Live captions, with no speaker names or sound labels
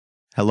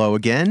Hello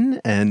again,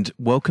 and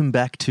welcome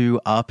back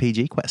to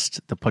RPG Quest,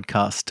 the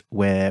podcast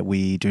where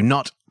we do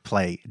not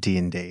play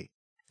D&D.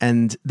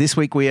 And this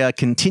week we are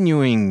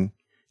continuing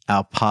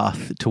our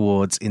path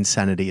towards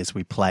insanity as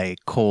we play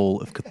Call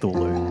of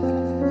Cthulhu.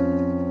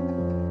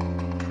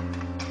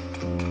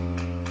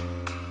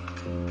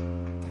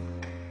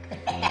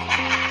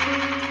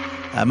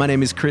 My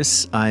name is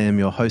Chris. I am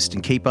your host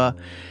and keeper,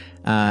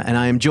 and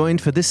I am joined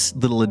for this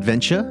little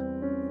adventure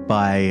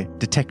by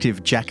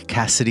Detective Jack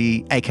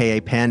Cassidy,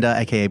 a.k.a. Panda,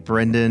 a.k.a.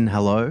 Brendan.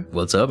 Hello.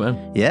 What's up,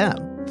 man? Yeah,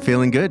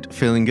 feeling good.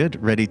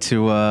 Ready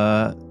to,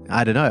 I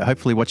don't know,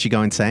 hopefully watch you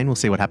go insane. We'll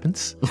see what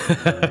happens.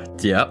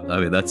 Yeah, I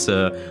mean, that's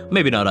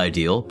maybe not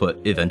ideal, but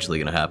eventually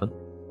going to happen.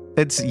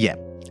 It's, yeah,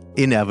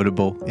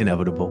 inevitable.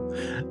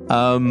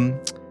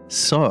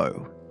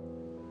 So,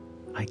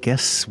 I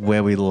guess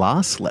where we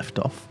last left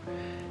off,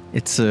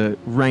 it's a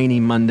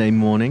rainy Monday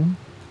morning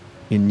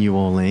in New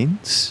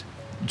Orleans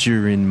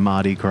during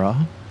Mardi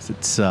Gras.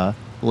 It's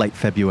late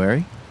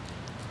February.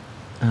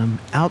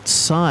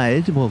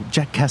 Outside, well,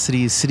 Jack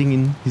Cassidy is sitting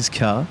in his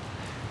car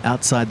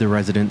outside the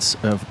residence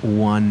of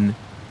one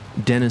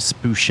Dennis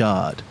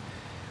Bouchard,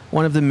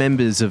 one of the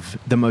members of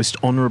the most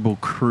honourable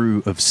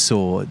crew of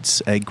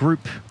swords, a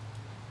group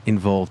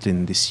involved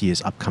in this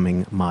year's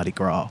upcoming Mardi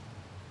Gras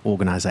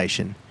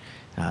organisation.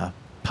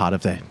 Part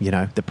of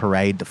the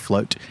parade, the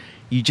float.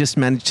 You just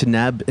managed to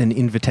nab an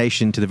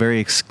invitation to the very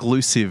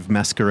exclusive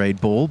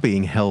masquerade ball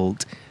being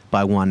held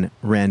by one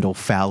Randall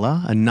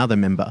Fowler, another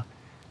member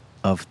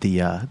of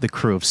the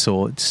crew of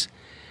swords.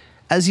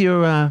 As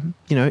you're,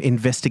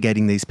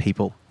 investigating these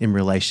people in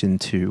relation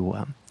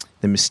to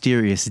the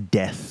mysterious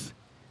death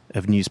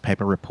of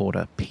newspaper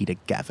reporter Peter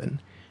Gavin,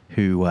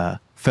 who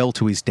fell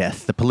to his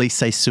death. The police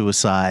say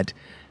suicide.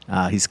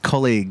 His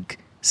colleague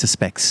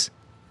suspects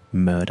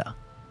murder.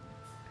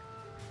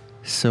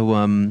 So,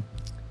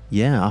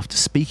 after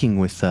speaking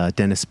with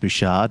Dennis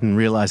Bouchard and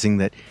realizing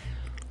that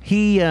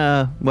he,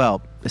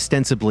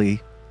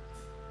 ostensibly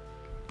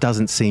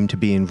doesn't seem to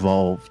be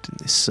involved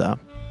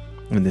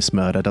in this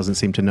murder, doesn't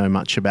seem to know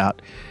much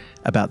about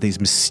these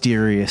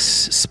mysterious,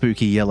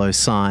 spooky yellow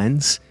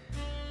signs.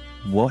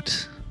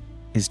 What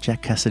is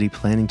Jack Cassidy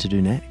planning to do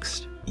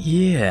next?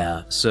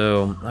 Yeah,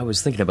 so I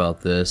was thinking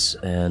about this,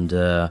 and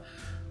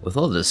with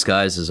all the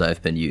disguises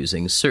I've been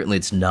using, certainly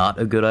it's not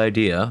a good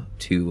idea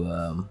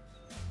to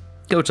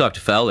go talk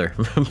to Fowler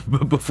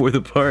before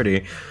the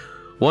party.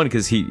 One,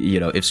 because he,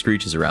 if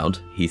Screech is around,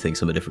 he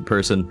thinks I'm a different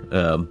person.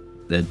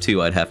 And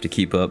two, I'd have to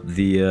keep up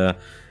the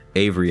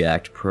Avery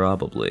Act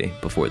probably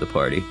before the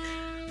party.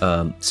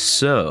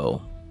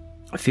 So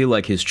I feel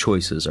like his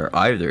choices are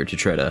either to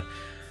try to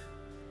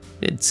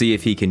see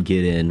if he can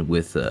get in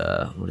with,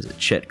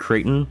 Chet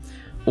Creighton,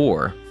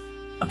 or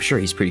I'm sure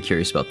he's pretty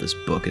curious about this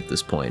book at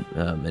this point.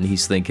 And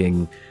he's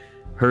thinking,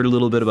 heard a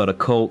little bit about a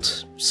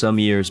cult some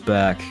years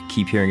back,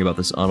 keep hearing about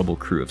this honorable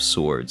crew of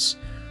swords.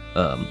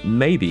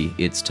 Maybe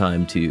it's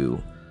time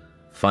to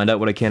find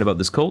out what I can about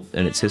this cult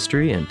and its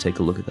history and take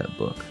a look at that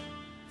book.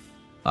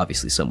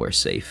 Obviously somewhere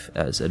safe,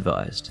 as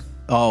advised.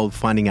 Oh,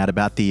 finding out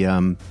about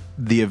the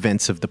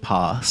events of the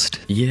past.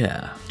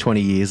 Yeah.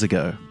 20 years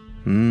ago.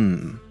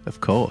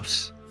 Of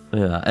course.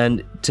 Yeah,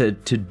 and to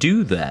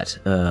do that,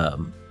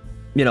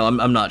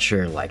 I'm not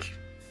sure,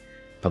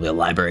 probably a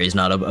library is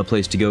not a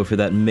place to go for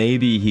that.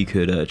 Maybe he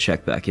could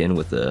check back in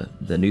with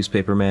the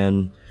newspaper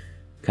man,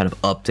 kind of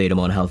update him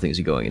on how things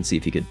are going and see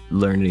if he could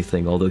learn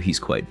anything, although he's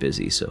quite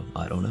busy, so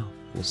I don't know.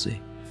 We'll see.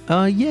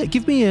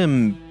 Give me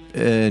an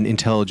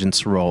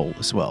intelligence roll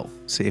as well.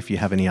 See if you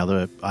have any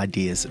other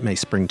ideas that may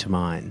spring to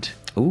mind.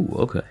 Ooh,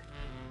 okay.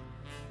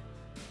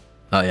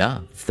 Oh yeah,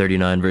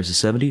 39 versus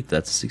 70,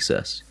 that's a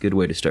success. Good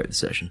way to start the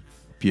session.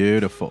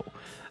 Beautiful.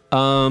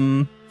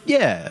 You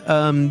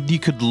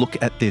could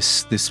look at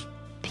this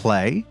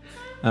play,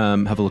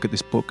 have a look at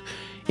this book.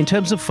 In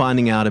terms of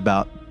finding out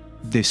about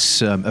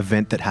this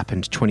event that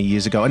happened 20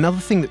 years ago, another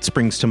thing that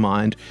springs to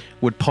mind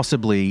would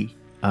possibly,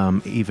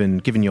 even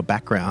given your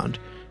background,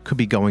 could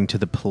be going to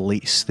the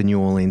police, the New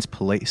Orleans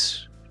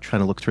police,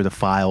 trying to look through the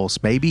files,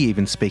 maybe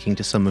even speaking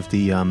to some of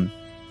the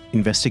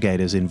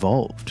investigators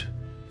involved.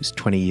 It's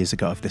 20 years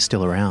ago, if they're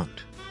still around.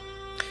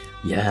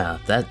 Yeah,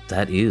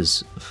 that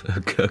is a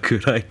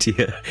good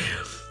idea.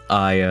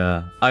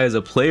 I as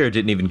a player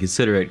didn't even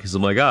consider it because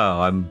I'm like,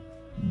 I'm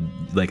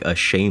like a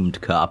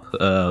shamed cop.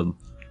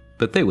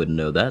 But they wouldn't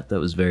know that. That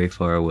was very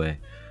far away.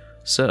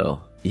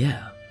 So,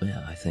 yeah,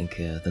 I think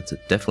that's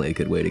definitely a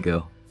good way to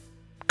go.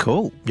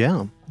 Cool,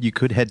 yeah. You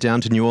could head down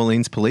to New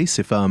Orleans police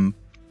if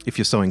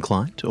you're so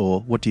inclined,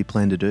 or what do you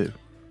plan to do?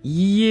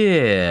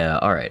 Yeah,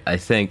 all right. I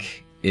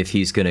think if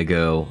he's going to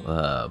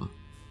go,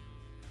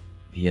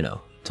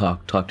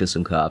 talk to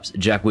some cops,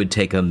 Jack would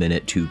take a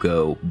minute to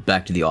go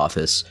back to the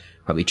office,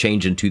 probably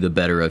change into the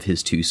better of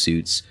his two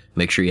suits,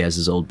 make sure he has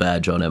his old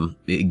badge on him,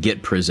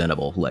 get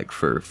presentable, like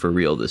for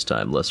real this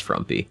time, less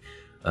frumpy,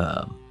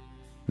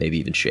 maybe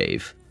even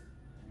shave,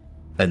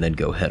 and then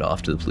go head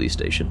off to the police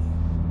station.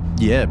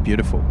 Yeah,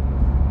 beautiful.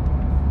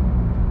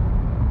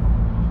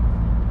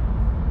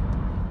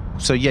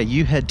 So yeah,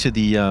 you head to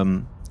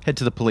the head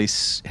to the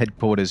police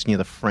headquarters near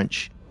the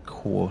French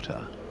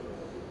Quarter.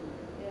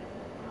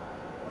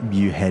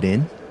 You head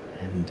in,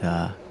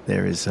 and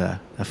there is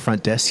a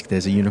front desk.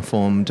 There's a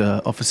uniformed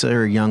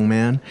officer, a young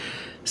man,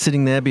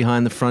 sitting there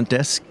behind the front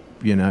desk,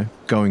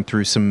 going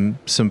through some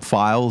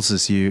files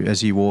as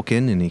you walk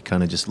in, and he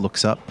kind of just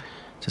looks up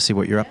to see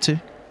what you're up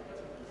to.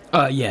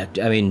 Yeah,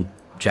 I mean,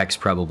 Jack's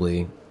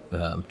probably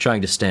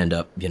trying to stand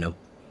up,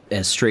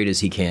 as straight as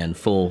he can,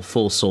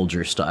 full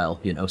soldier style,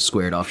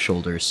 squared off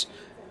shoulders.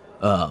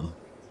 And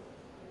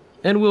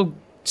we'll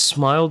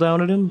smile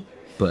down at him,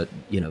 but,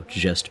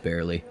 just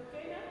barely.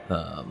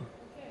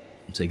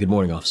 Say, good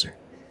morning, officer.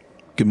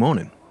 Good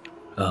morning.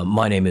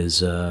 My name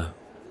is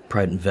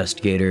private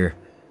investigator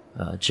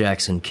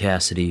Jackson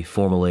Cassidy,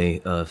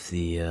 formerly of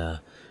the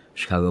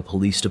Chicago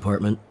Police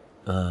Department.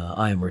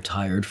 I am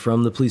retired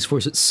from the police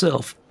force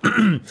itself,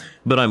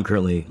 but I'm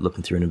currently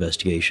looking through an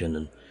investigation,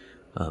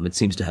 and it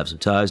seems to have some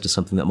ties to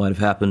something that might have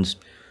happened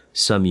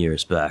some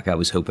years back. I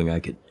was hoping I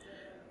could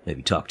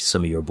maybe talk to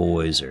some of your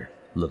boys or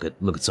look at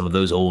some of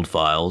those old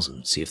files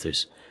and see if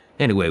there's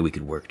any way we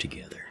could work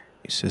together.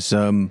 He says,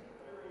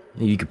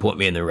 You could point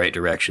me in the right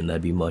direction.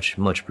 That'd be much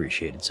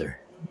appreciated, sir.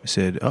 I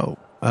said,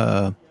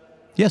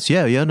 yes,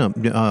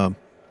 no,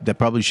 that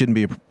probably shouldn't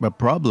be a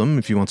problem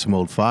if you want some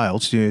old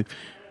files. Do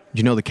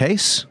you know the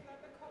case?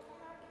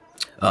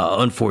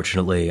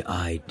 Unfortunately,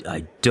 I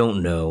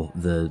don't know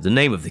the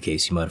name of the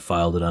case you might have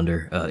filed it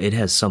under. It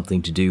has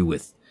something to do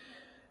with,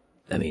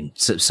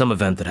 some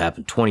event that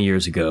happened 20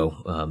 years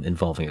ago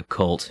involving a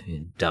cult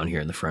down here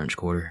in the French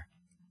Quarter.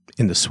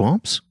 In the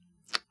swamps?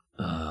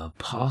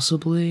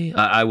 Possibly.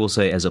 I will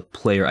say, as a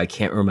player, I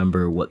can't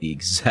remember what the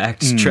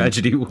exact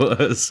tragedy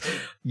was.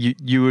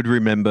 You would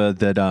remember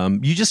that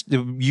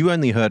you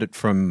only heard it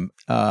from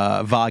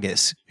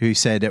Vargas, who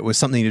said it was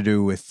something to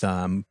do with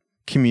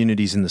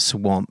communities in the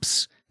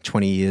swamps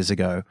 20 years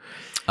ago.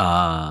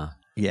 Yeah.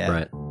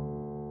 Right.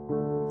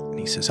 And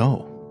he says,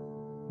 oh,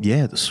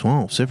 yeah, the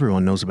swamps.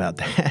 Everyone knows about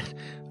that.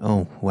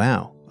 Oh,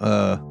 wow.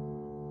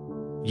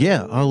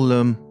 Yeah,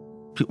 I'll,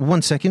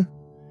 1 second.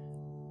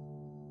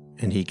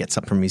 And he gets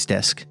up from his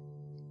desk.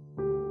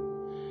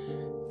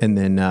 And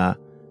then a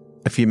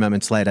few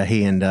moments later,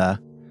 he and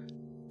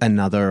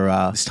another,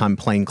 this time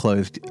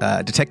plainclothed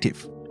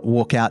detective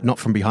walk out, not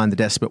from behind the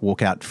desk, but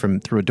walk out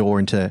through a door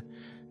into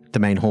the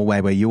main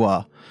hallway where you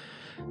are.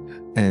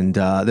 And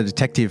the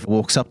detective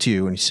walks up to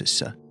you and he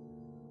says,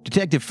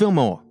 Detective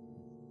Fillmore,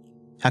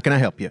 how can I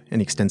help you?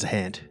 And he extends a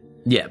hand.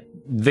 Yeah,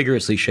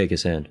 vigorously shake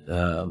his hand.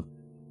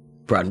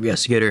 Private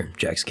investigator,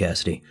 Jackson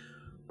Cassidy.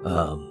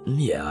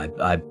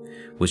 I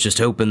was just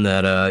hoping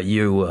that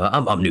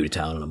I'm new to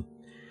town and I'm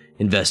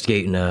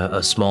investigating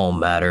a small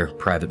matter,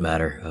 private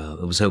matter.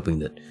 I was hoping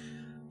that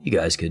you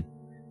guys could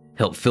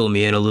help fill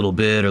me in a little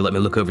bit or let me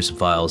look over some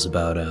files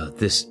about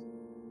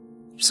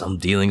some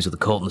dealings with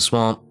the cult in the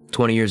swamp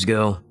 20 years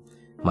ago.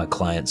 My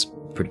client's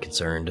pretty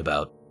concerned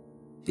about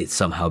it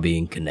somehow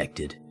being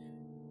connected.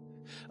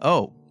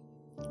 Oh,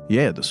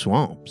 yeah, the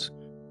swamps.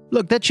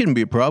 Look, that shouldn't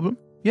be a problem.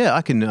 Yeah,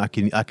 I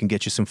can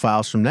get you some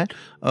files from that.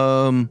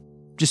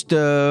 Just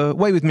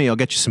wait with me. I'll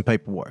get you some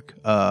paperwork.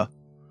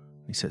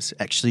 He says,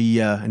 actually,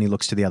 and he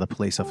looks to the other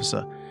police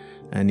officer,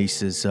 and he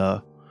says,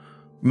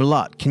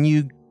 Milat, can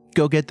you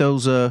go get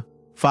those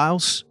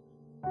files?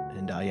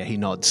 And he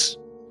nods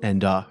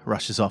and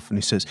rushes off, and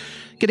he says,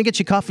 can I get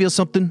you coffee or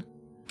something?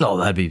 Oh,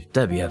 that'd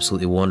be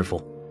absolutely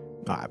wonderful.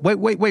 All right,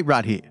 wait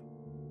right here.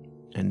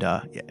 And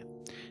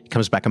he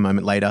comes back a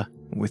moment later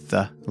with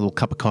a little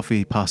cup of coffee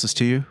he passes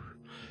to you.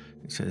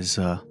 He says,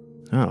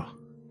 oh,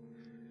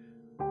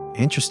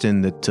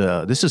 interesting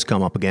that this has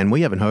come up again.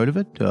 We haven't heard of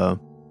it.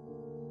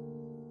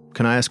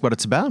 Can I ask what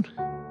it's about?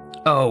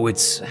 Oh,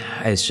 it's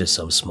just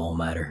some small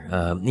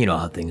matter. You know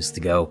how things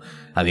go.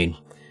 I mean,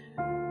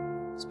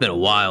 it's been a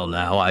while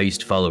now. I used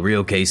to follow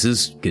real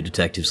cases, good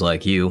detectives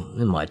like you,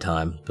 in my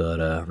time,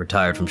 but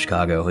retired from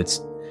Chicago.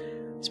 It's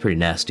pretty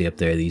nasty up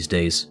there these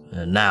days.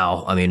 And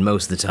now,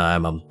 most of the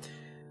time, I'm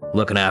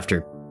looking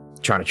after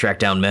trying to track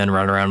down men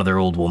running around with their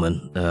old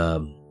woman.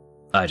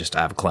 I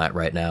have a client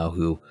right now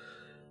who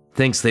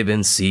thinks they've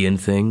been seeing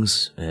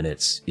things, and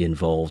it's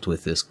involved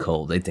with this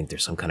cult. They think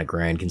there's some kind of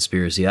grand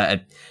conspiracy.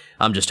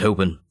 I'm just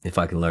hoping if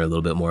I can learn a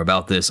little bit more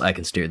about this, I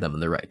can steer them in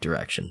the right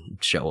direction,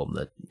 show them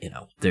that,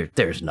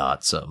 there's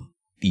not some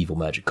evil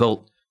magic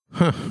cult.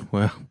 Huh,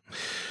 well,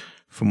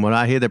 from what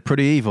I hear, they're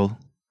pretty evil.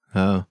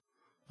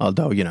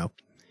 Although,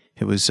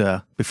 it was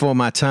before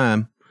my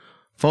time.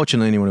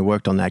 Fortunately, anyone who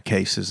worked on that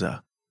case is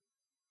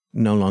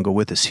no longer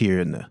with us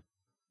here in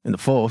the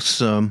force.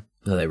 Did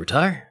they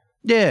retire?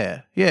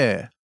 Yeah.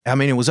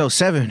 It was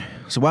 2007.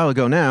 It was a while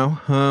ago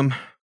now.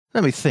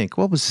 Let me think.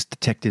 What was this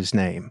detective's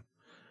name?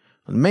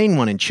 The main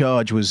one in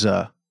charge was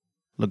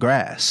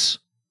LaGrasse.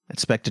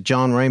 Inspector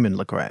John Raymond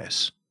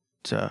LaGrasse.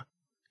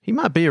 He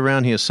might be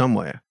around here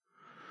somewhere.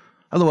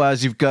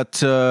 Otherwise, you've got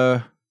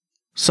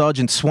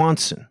Sergeant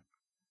Swanson.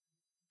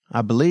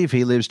 I believe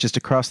he lives just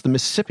across the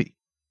Mississippi.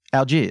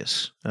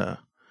 Algiers. Not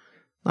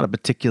a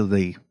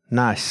particularly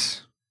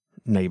nice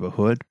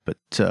neighborhood, but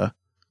I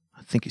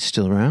think he's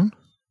still around.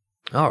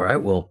 All right.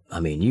 Well, I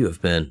mean, you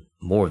have been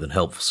more than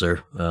helpful,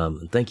 sir.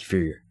 And thank you for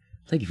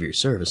your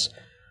service.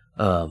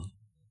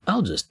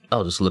 I'll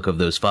just look over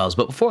those files.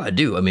 But before I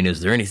do, I mean,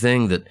 is there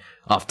anything that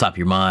off the top of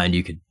your mind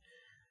you could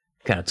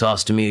kind of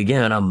toss to me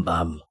again?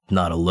 I'm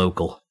not a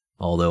local,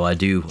 although I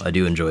do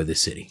enjoy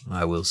this city,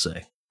 I will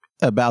say.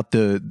 About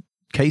the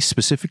case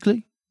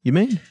specifically, you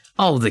mean?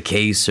 Oh, the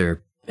case,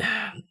 or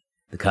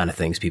the kind of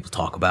things people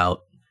talk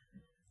about.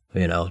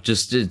 You know,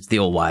 just the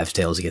old wives'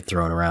 tales that get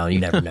thrown around. You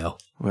never know.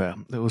 Well,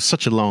 it was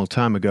such a long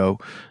time ago.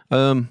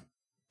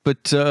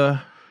 But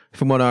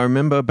from what I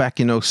remember, back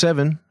in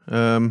 '07,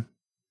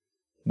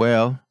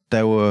 well,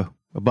 there were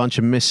a bunch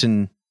of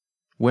missing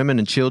women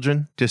and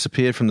children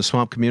disappeared from the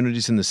swamp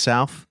communities in the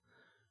South.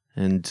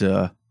 And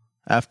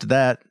after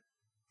that,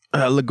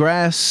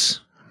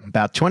 LaGrasse,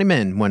 about 20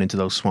 men went into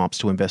those swamps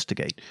to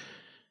investigate.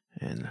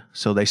 And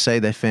so they say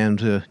they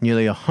found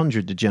nearly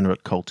 100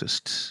 degenerate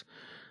cultists.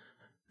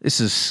 This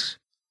is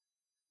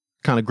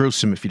kind of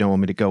gruesome if you don't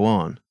want me to go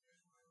on.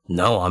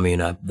 No, I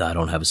mean, I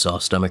don't have a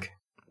soft stomach.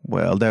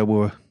 Well, there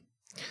were,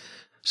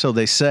 so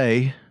they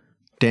say,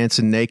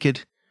 dancing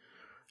naked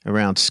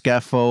around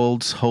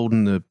scaffolds,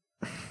 holding the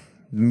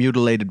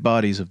mutilated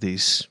bodies of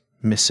these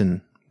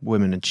missing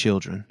women and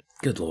children.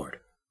 Good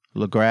Lord.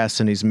 LaGrasse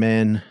and his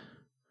men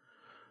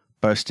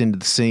burst into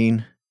the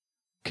scene,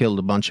 killed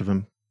a bunch of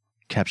them,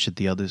 captured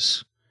the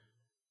others.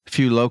 A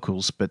few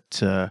locals,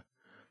 but,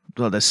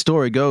 well, the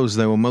story goes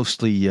they were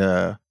mostly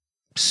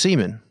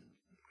seamen,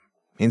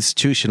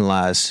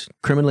 institutionalized,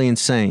 criminally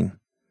insane.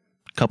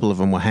 A couple of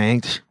them were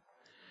hanged.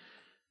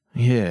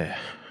 Yeah,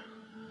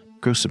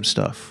 gruesome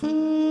stuff.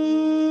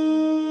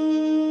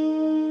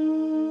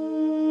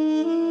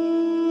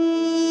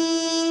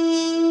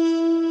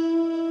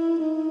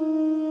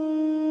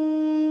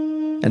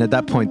 And at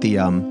that point,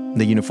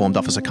 the uniformed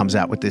officer comes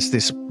out with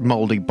this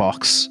moldy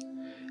box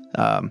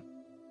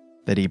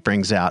that he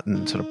brings out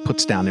and sort of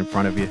puts down in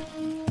front of you.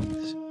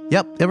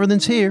 Yep,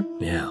 everything's here.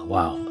 Yeah,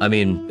 wow. I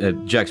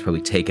mean, Jack's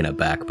probably taken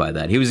aback by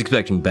that. He was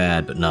expecting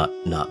bad, but not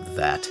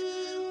that.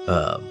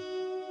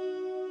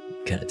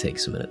 Kind of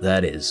takes a minute.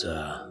 That is,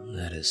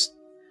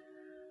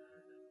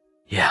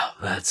 yeah,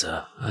 that's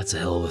a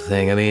hell of a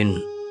thing. I mean,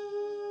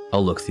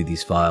 I'll look through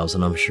these files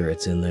and I'm sure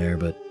it's in there,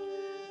 but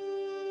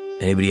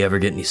anybody ever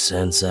get any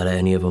sense out of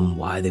any of them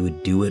why they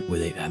would do it? Were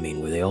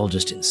they all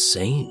just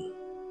insane?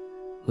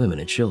 Women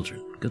and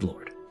children, good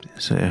Lord.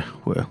 So,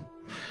 well,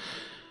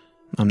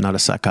 I'm not a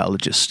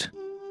psychologist,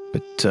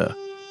 but you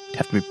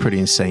have to be pretty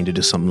insane to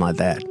do something like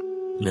that.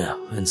 Yeah,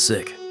 and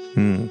sick.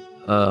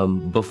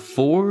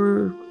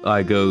 Before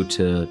I go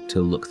to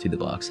look through the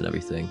box and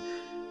everything,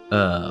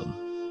 I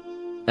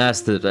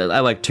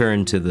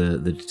turn to the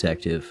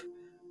detective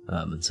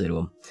and say to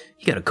him,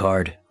 "You got a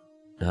card?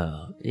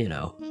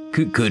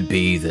 Could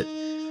be that.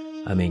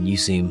 I mean, you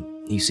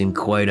seem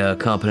quite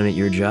competent at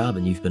your job,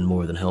 and you've been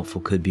more than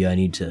helpful. Could be I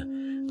need to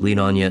lean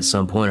on you at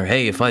some point, or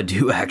hey, if I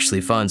do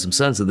actually find some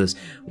sense of this,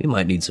 we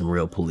might need some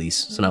real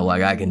police. It's not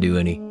like I can do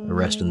any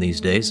arresting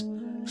these days."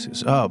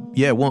 Says,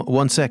 yeah,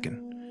 one second.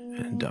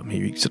 And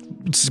he sort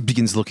of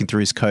begins looking through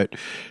his coat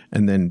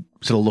and then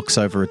sort of looks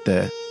over at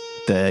the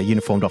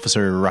uniformed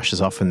officer who rushes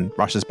off and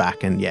rushes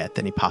back. And yeah,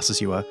 then he passes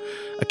you a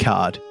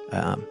card.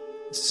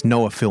 It's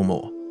Noah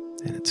Fillmore.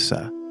 And it's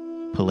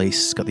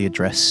police. It's got the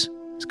address.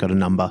 It's got a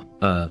number.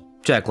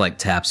 Jack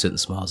taps it and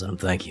smiles at him.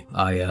 Thank you.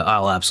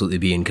 I'll absolutely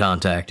be in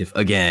contact if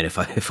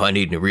I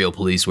need any real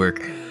police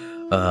work.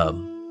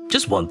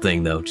 Just one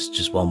thing though,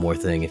 just one more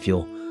thing. If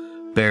you'll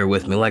bear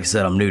with me. Like I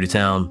said, I'm new to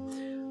town.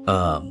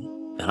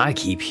 And I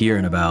keep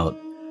hearing about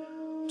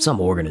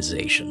some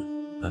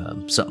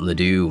organization, something to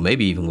do,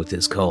 maybe even with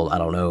this cult, I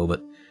don't know,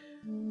 but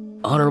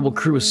Honorable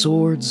Crew of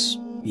Swords,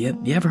 you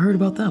ever heard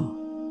about them?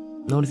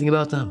 Know anything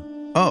about them?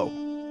 Oh,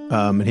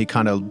 and he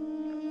kind of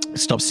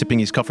stops sipping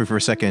his coffee for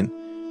a second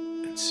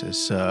and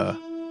says,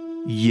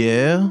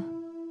 yeah?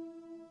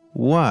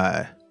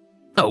 Why?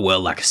 Oh, well,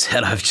 like I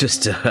said, I've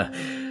just trying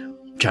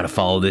to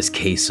follow this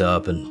case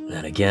up, and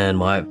again,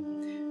 my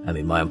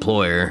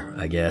employer,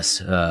 I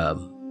guess,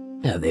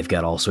 yeah, they've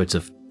got all sorts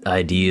of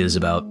ideas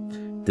about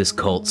this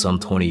cult some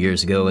 20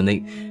 years ago, and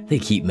they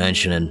keep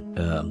mentioning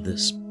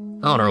this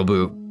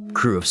Honorable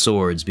Crew of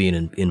Swords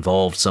being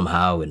involved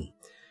somehow in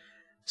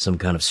some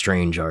kind of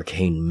strange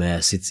arcane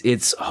mess.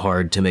 It's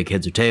hard to make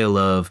heads or tail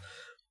of,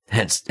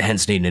 hence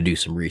needing to do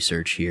some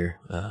research here.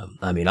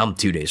 I'm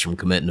 2 days from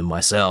committing to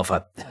myself.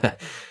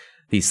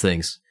 These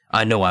things,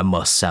 I know I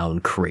must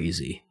sound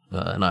crazy,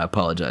 and I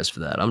apologize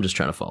for that. I'm just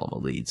trying to follow my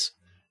leads.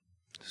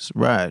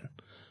 Right.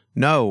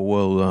 No,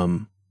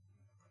 well,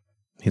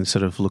 he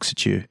sort of looks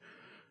at you,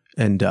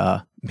 and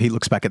he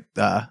looks back at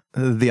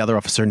the other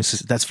officer, and he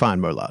says, "That's fine,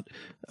 Merlot."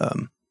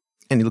 And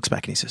he looks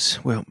back and he says,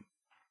 "Well,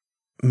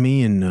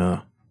 me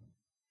and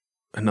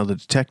another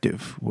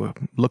detective were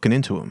looking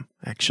into him,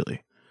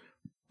 actually.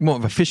 More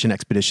of a fishing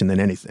expedition than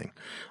anything.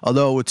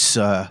 Although it's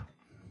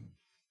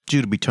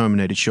due to be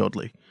terminated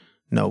shortly.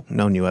 No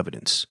new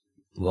evidence."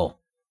 Well,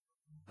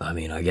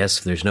 I guess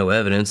if there's no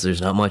evidence,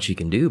 there's not much you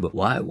can do, but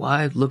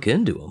why look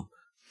into him?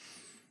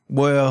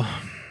 Well,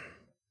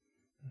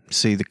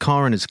 See, the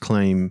coroner's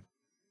claim,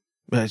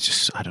 I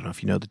don't know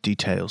if you know the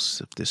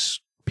details of this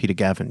Peter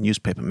Gavin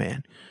newspaper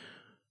man.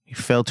 He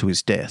fell to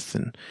his death,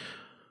 and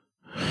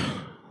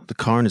the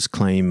coroner's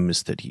claim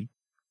is that he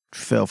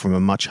fell from a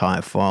much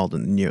higher fall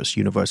than the nearest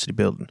university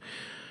building,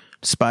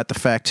 despite the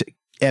fact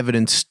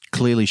evidence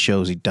clearly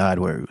shows he died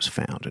where he was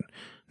found, and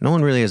no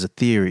one really has a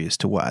theory as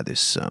to why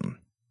this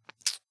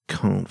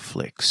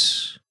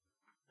conflicts.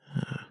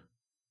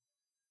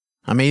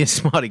 I mean,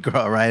 it's Mardi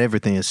Gras, right?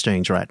 Everything has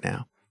changed right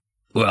now.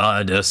 Well,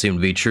 it does seem to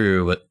be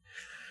true, but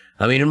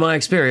I mean, in my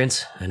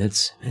experience, and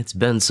it's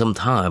been some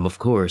time, of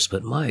course,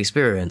 but in my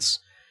experience,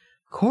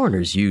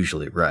 coroner's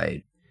usually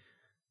right.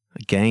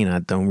 Again, I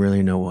don't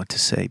really know what to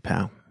say,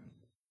 pal.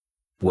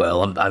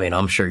 Well,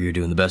 I'm sure you're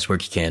doing the best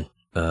work you can,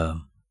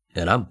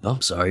 and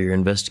I'm sorry your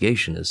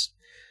investigation is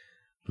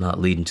not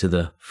leading to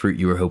the fruit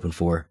you were hoping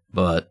for.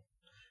 But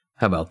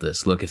how about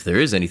this? Look, if there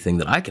is anything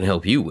that I can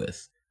help you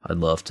with, I'd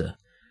love to,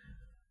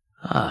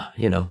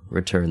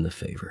 return the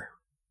favor.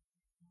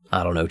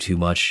 I don't know too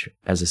much.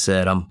 As I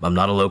said, I'm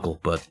not a local,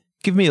 but...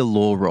 Give me a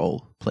law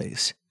roll,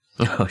 please.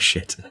 Oh,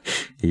 shit.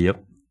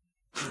 Yep.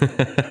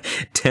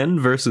 10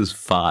 versus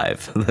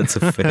 5. That's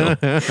a fail.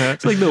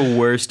 It's like the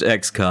worst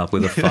ex-cop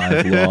with a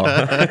 5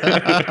 law.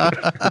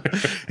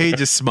 He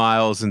just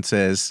smiles and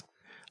says,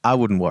 I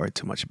wouldn't worry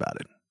too much about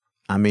it.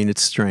 I mean,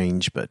 it's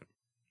strange, but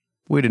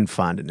we didn't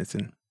find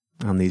anything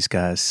on these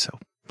guys, so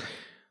I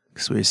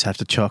guess we just have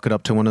to chalk it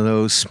up to one of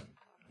those,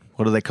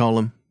 what do they call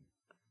them?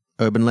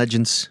 Urban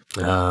legends?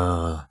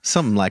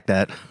 Something like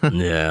that.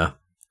 Yeah.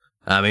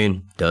 I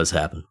mean, does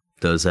happen.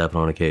 Does happen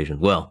on occasion.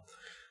 Well,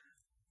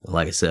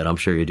 like I said, I'm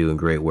sure you're doing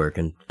great work,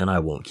 and I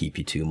won't keep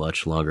you too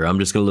much longer. I'm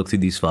just going to look through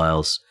these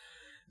files.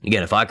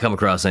 Again, if I come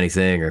across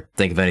anything or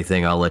think of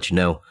anything, I'll let you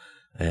know.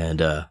 And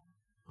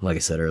like I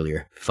said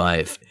earlier, if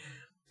I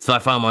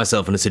find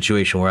myself in a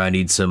situation where I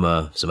need some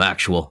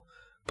actual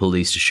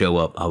police to show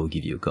up, I will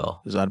give you a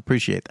call. I'd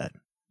appreciate that.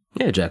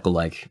 Yeah, Jack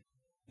will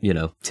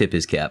tip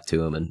his cap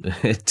to him and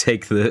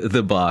take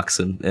the box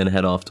and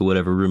head off to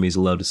whatever room he's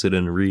allowed to sit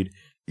in and read.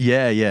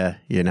 Yeah.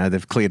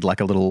 They've cleared like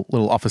a little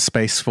office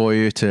space for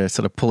you to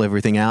sort of pull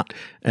everything out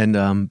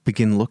and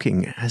begin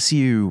looking. As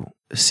you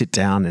sit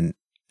down and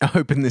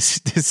open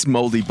this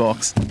moldy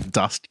box,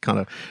 dust kind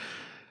of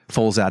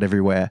falls out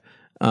everywhere.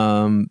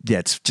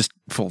 It's just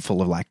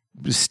full of like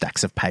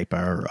stacks of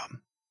paper.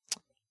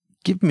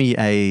 Give me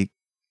a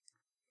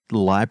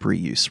library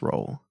use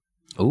roll.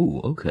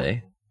 Oh,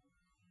 okay.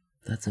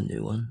 That's a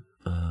new one.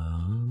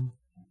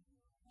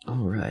 All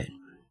right.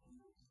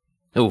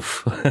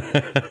 Oof.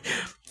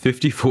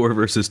 54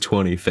 versus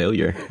 20,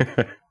 failure.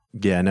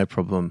 Yeah, no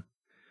problem.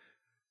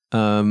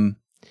 You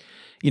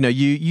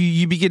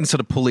begin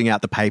sort of pulling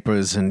out the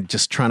papers and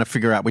just trying to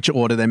figure out which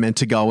order they're meant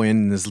to go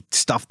in. There's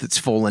stuff that's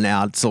fallen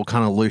out. It's all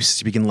kind of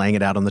loose. You begin laying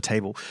it out on the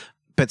table.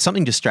 But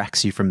something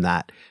distracts you from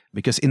that,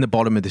 because in the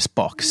bottom of this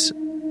box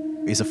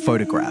is a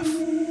photograph.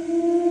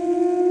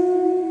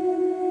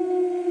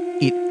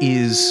 It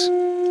is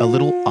a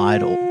little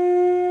idol,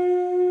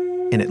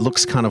 and it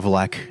looks kind of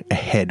like a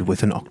head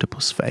with an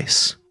octopus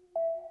face.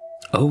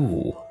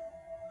 Oh.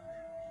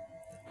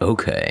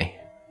 Okay.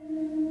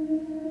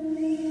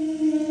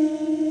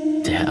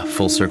 Yeah,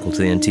 full circle to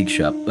the antique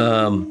shop.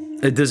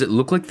 Does it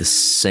look like the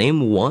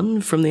same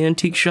one from the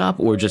antique shop,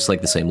 or just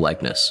like the same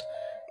likeness?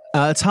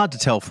 It's hard to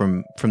tell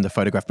from the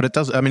photograph, but it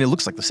does. I mean, it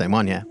looks like the same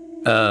one, yeah.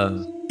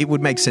 It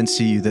would make sense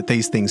to you that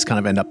these things kind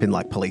of end up in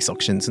like police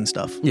auctions and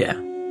stuff. Yeah.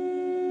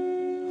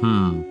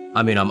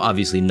 I mean, I'm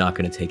obviously not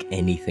going to take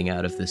anything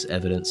out of this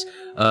evidence.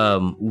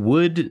 I'm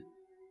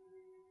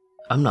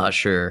not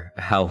sure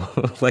how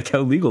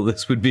legal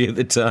this would be at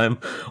the time,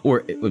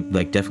 or it would,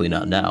 definitely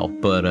not now,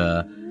 but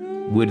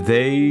would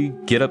they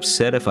get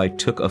upset if I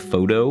took a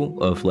photo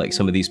of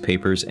some of these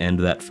papers and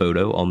that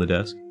photo on the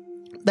desk?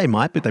 They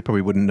might, but they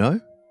probably wouldn't know.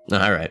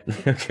 All right.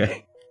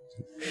 Okay.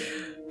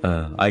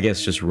 I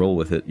guess just roll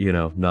with it,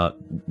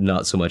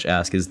 not so much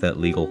ask, is that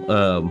legal?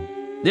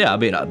 Yeah, I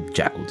mean,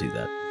 Jack will do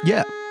that.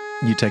 Yeah.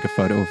 You take a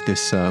photo of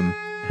this,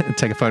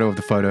 take a photo of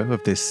the photo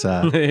of this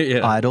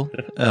idol.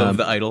 Of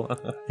the idol.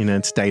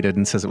 It's dated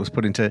and says it was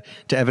put into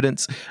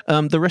evidence.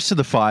 The rest of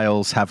the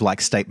files have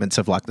statements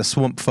of the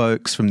swamp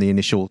folks from the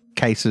initial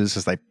cases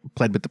as they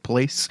pled with the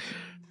police.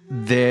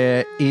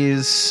 There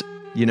is,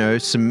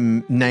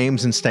 some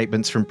names and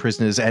statements from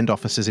prisoners and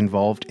officers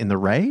involved in the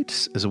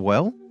raids as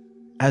well.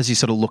 As you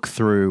sort of look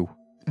through,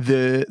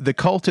 the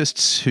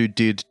cultists who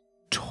did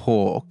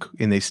talk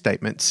in these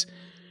statements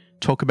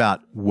talk about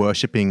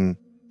worshipping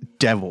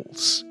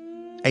devils,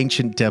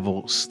 ancient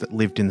devils that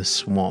lived in the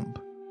swamp.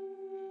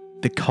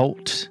 The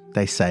cult,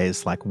 they say,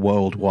 is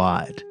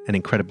worldwide and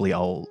incredibly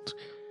old.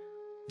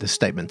 The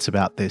statements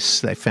about this,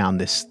 they found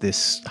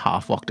this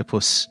half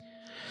octopus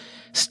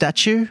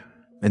statue,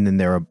 and then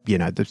there are,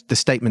 the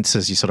statements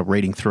as you're sort of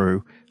reading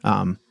through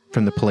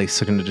from the police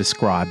are going to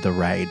describe the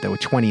raid. There were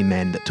 20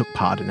 men that took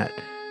part in it.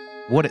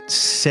 What it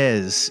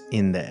says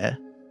in there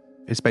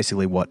is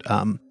basically what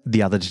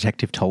the other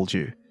detective told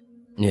you.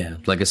 Yeah,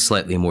 like a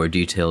slightly more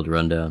detailed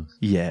rundown.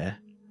 Yeah.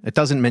 It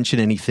doesn't mention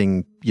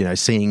anything,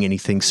 seeing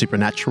anything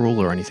supernatural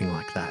or anything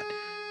like that.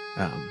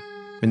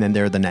 And then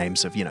there are the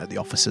names of, the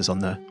officers on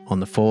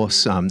the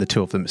force. The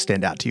two of them that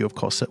stand out to you, of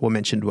course, that were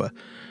mentioned were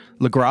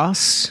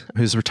LaGrasse,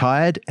 who's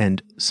retired,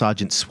 and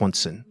Sergeant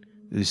Swanson,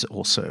 who's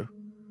also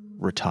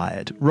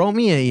retired. Roll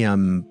me a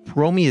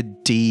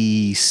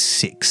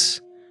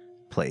D6,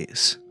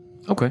 please.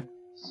 Okay.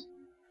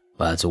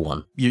 Well, that's a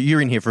 1.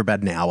 You're in here for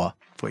about an hour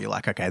before you're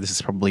like, okay, this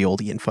is probably all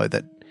the info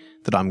that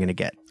I'm going to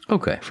get.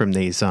 Okay. From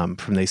these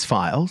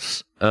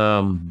files.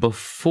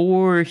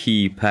 Before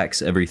he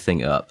packs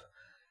everything up,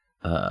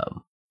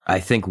 I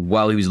think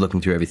while he was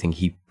looking through everything,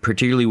 he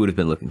particularly would have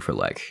been looking for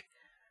like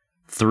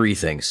 3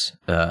 things,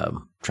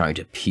 trying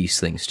to piece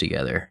things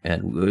together,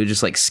 and we would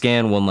just like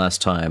scan one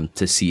last time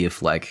to see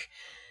if like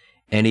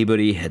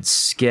anybody had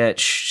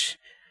sketched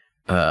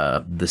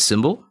the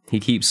symbol he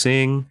keeps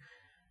seeing,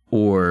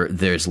 or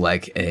there's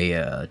like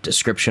a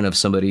description of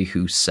somebody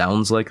who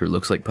sounds like or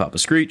looks like Papa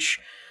Screech,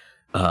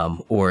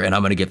 and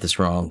I'm going to get this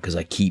wrong because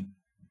I keep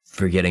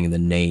forgetting the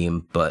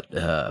name, but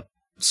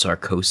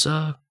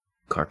Carcosa?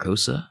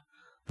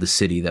 The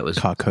city that was...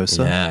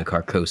 Carcosa? Yeah,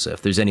 Carcosa.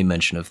 If there's any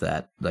mention of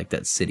that, like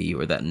that city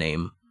or that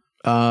name.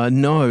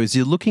 No, as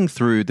you're looking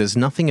through, there's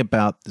nothing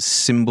about the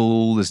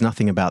symbol, there's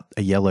nothing about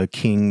a yellow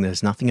king,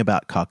 there's nothing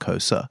about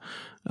Carcosa.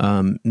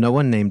 No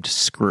one named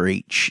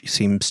Screech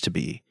seems to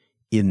be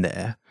in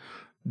there.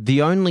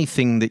 The only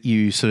thing that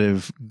you sort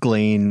of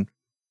glean,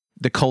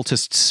 the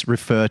cultists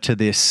refer to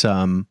this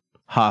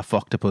half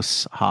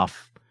octopus,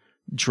 half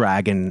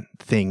dragon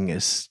thing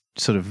as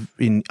sort of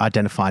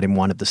identified in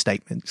one of the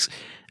statements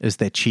as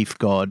their chief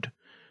god,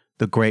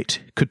 the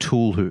great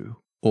Cthulhu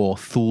or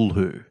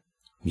Thulhu.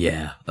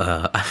 Yeah,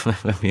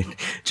 I mean,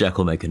 Jack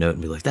will make a note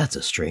and be like, "That's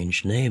a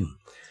strange name."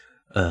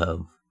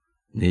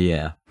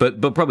 Yeah, but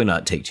probably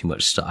not take too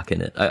much stock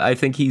in it. I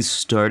think he's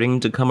starting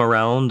to come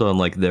around on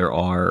like there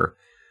are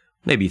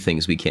maybe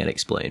things we can't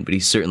explain, but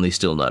he's certainly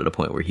still not at a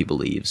point where he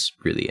believes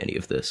really any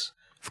of this.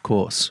 Of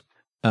course,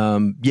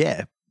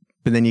 yeah.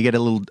 But then you get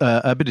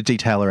a bit of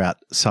detail about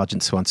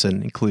Sergeant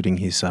Swanson, including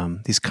his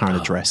current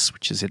address,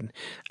 which is in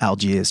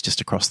Algiers, just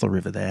across the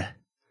river there,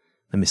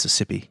 the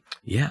Mississippi.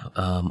 Yeah,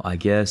 I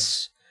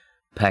guess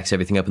packs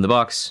everything up in the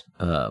box,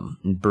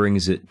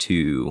 brings it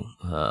to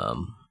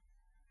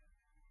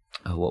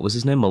what was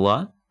his name,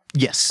 Malat?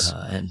 Yes,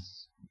 and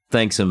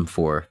thanks him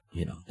for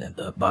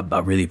I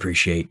really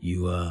appreciate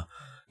you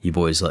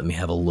boys letting me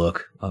have a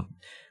look.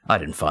 I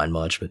didn't find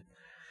much, but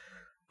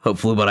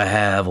hopefully what I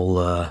have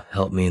will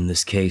help me in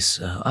this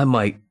case. I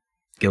might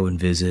go and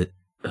visit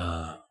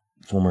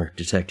former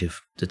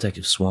Detective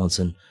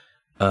Swanson.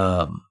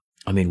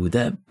 I mean, would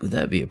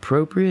that be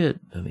appropriate?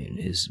 I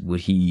mean,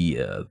 would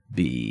he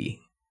be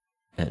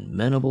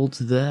amenable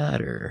to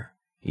that, or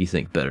you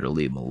think better to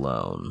leave him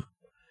alone?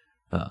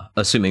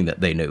 Assuming that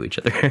they know each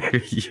other,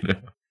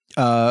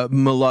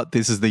 Malot,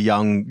 this is the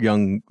young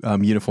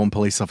uniformed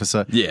police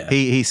officer. Yeah.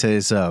 He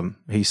says,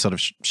 he sort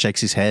of shakes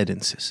his head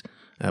and says,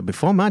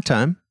 before my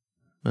time,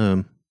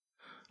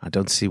 I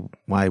don't see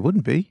why it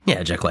wouldn't be.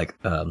 Yeah, Jack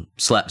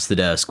slaps the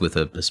desk with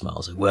a smile.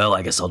 He's like, well,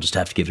 I guess I'll just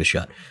have to give it a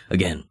shot.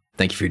 Again,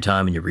 thank you for your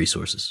time and your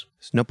resources.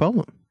 It's no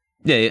problem.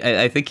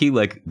 Yeah, I think he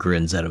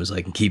grins at him. He's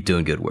like, keep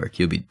doing good work.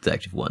 You'll be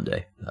detective one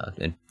day.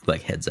 And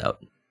heads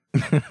out.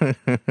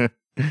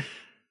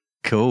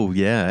 Cool,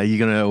 yeah. Are you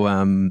going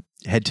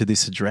to head to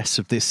this address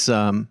of this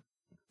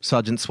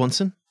Sergeant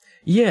Swanson?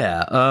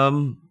 Yeah,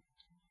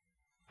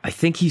 I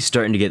think he's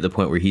starting to get to the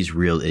point where he's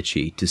real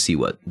itchy to see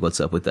what's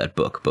up with that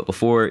book. But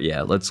before,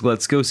 yeah, let's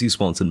go see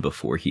Swanson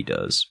before he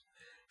does.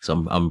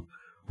 So I'm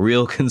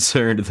real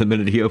concerned the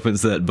minute he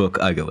opens that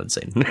book, I go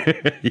insane.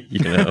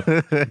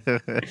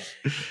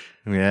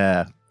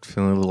 Yeah,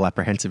 feeling a little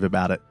apprehensive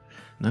about it.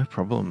 No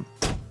problem.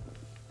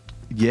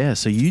 Yeah,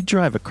 so you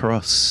drive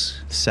across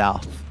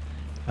south,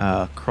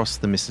 across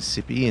the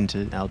Mississippi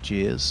into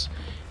Algiers.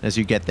 As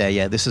you get there,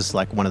 yeah, this is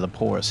like one of the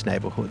poorest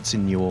neighborhoods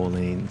in New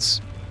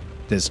Orleans.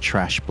 There's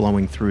trash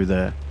blowing through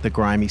the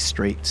grimy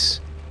streets.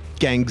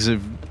 Gangs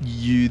of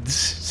youths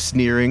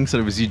sneering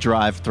sort of as you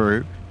drive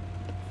through.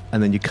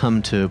 And then you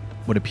come to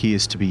what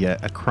appears to be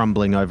a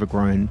crumbling,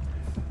 overgrown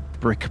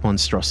brick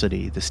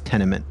monstrosity, this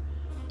tenement.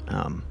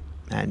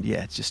 And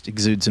yeah, it just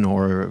exudes an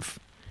aura of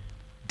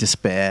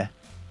despair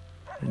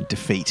and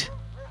defeat.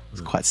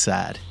 It's quite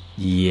sad.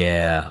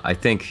 Yeah, I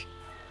think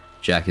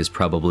Jack is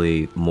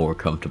probably more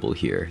comfortable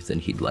here than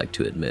he'd like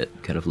to admit,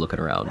 kind of looking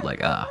around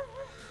like,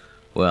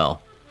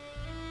 well,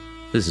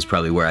 this is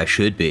probably where I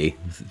should be.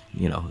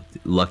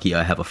 Lucky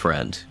I have a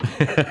friend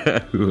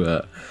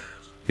who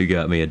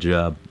got me a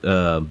job.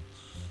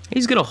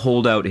 He's going to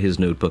hold out his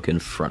notebook in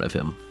front of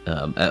him,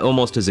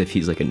 almost as if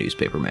he's like a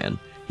newspaper man.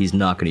 He's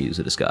not going to use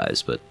a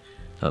disguise, but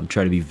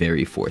try to be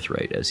very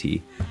forthright as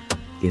he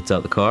gets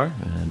out the car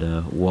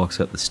and walks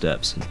up the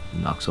steps and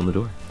knocks on the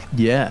door.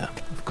 Yeah,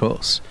 of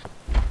course.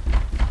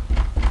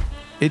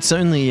 It's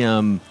only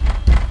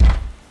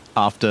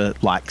after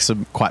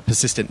some quite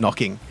persistent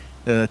knocking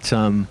that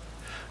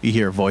you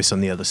hear a voice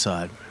on the other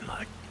side,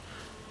 like,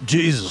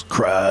 Jesus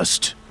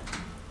Christ.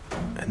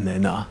 And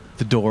then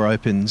the door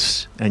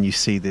opens and you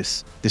see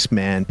this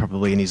man,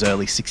 probably in his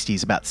early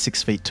 60s, about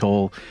 6 feet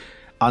tall,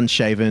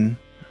 unshaven,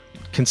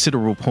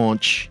 considerable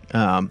paunch.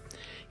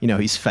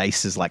 His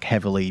face is like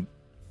heavily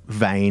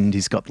veined.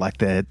 He's got like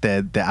the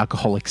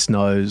alcoholic's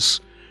nose.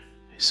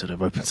 He sort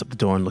of opens up the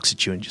door and looks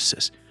at you and just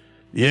says,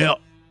 "Yeah."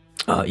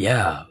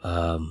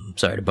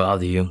 Sorry to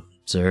bother you,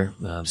 sir.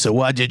 So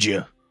why did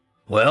you?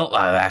 Well,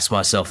 I ask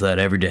myself that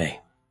every day.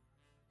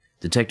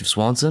 Detective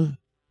Swanson?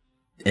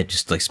 It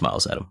just like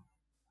smiles at him.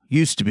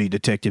 Used to be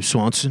Detective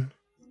Swanson.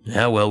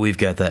 Yeah, well, we've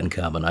got that in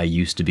common. I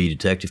used to be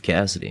Detective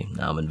Cassidy.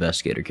 Now I'm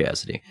Investigator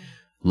Cassidy.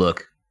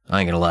 Look, I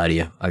ain't gonna lie to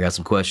you. I got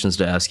some questions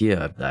to ask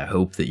you. I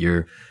hope that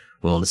you're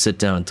willing to sit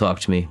down and talk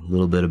to me a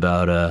little bit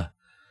about,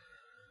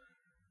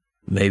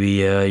 maybe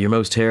your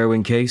most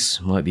harrowing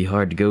case. Might be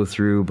hard to go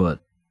through, but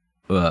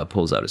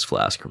pulls out his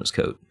flask from his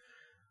coat.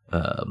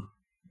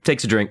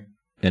 Takes a drink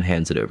and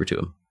hands it over to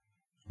him.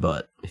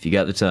 But if you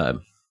got the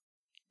time.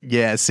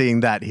 Yeah, seeing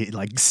that, he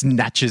like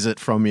snatches it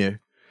from you.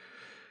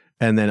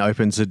 And then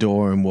opens the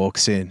door and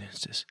walks in.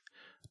 It's just,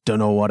 don't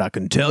know what I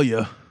can tell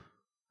you.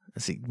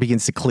 As he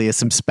begins to clear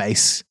some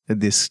space in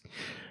this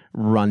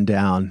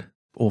rundown,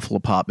 awful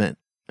apartment.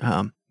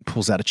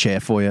 Pulls out a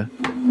chair for you.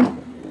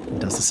 And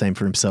does the same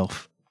for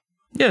himself.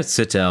 Yeah,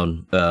 sit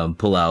down,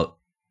 pull out,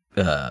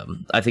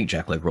 I think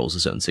Jack like rolls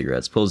his own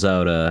cigarettes, pulls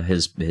out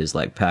his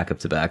like pack of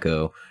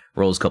tobacco,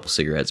 rolls a couple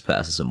cigarettes,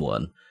 passes him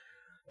one.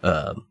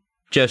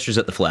 Gestures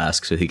at the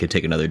flask so he could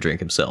take another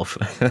drink himself,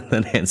 and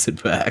then hands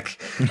it back.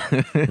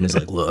 And he's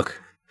like, look,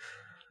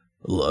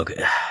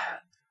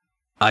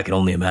 I can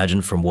only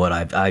imagine from what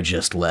I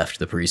just left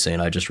the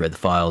precinct, I just read the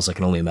files, I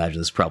can only imagine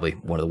this is probably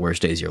one of the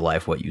worst days of your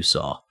life, what you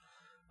saw.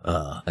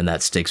 And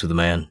that sticks with a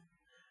man.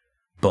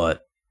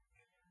 But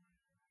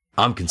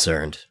I'm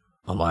concerned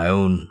on my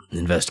own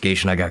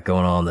investigation I got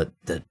going on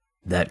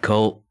that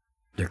cult,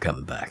 they're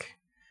coming back.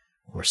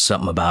 Or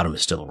something about them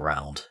is still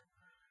around.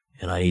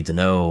 And I need to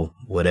know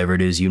whatever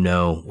it is you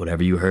know,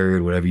 whatever you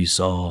heard, whatever you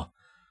saw,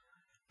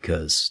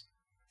 because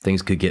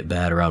things could get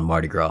bad around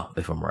Mardi Gras,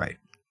 if I'm right.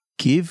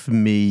 Give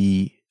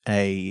me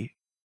I'm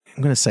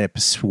going to say a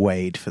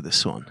persuade for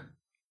this one.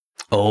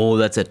 Oh,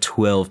 that's a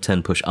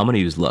 12-10 push. I'm going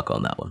to use luck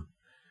on that one.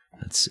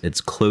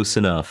 It's close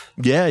enough.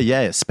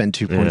 Yeah. Spend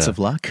 2 points of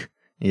luck.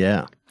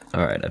 Yeah.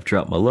 All right, I've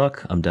dropped my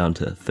luck. I'm down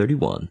to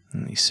 31.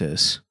 And he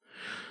says,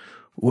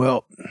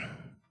 well,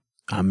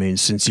 I mean,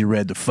 since you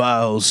read the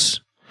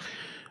files,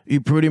 you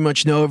pretty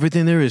much know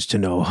everything there is to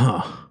know,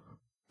 huh?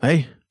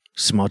 Hey,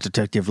 smart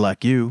detective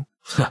like you.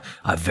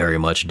 I very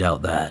much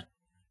doubt that.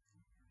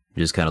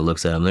 He just kind of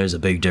looks at him. There's a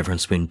big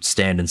difference between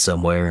standing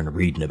somewhere and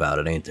reading about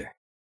it, ain't there?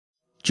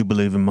 Do you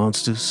believe in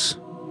monsters?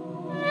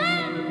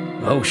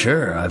 Oh,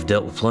 sure. I've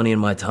dealt with plenty in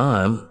my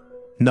time.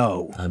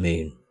 No. I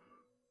mean,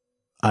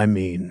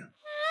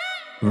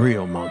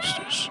 real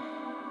monsters.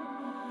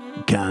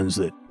 Kinds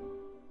that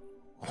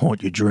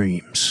haunt your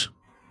dreams.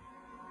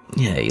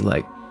 Yeah, he,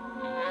 like,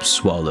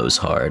 swallows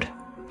hard.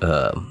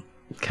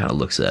 Kind of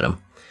looks at him.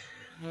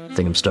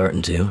 Think I'm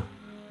starting to.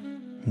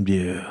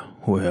 Yeah,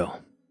 well,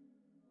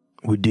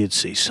 we did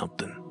see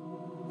something.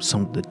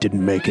 Something that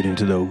didn't make it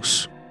into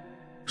those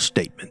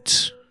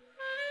statements.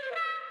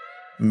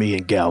 Me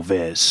and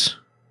Galvez.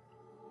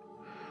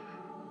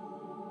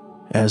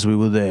 As we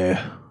were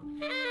there,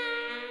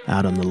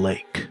 out on the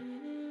lake.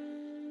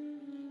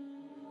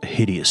 A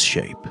hideous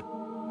shape.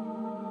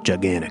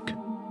 Gigantic.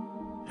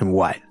 And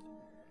white.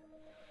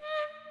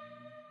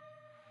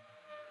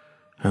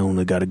 I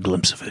only got a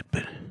glimpse of it,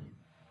 but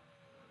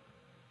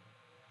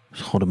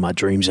it's haunted my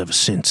dreams ever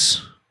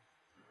since.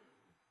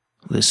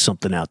 There's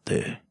something out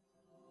there.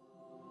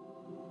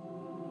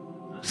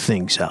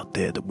 Things out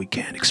there that we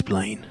can't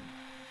explain.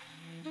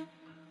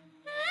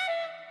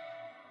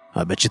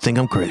 I bet you think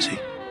I'm crazy.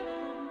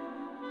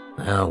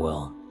 Oh,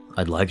 well,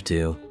 I'd like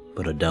to,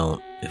 but I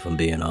don't, if I'm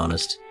being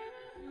honest.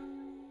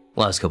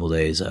 Last couple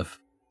days, I've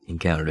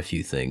encountered a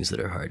few things that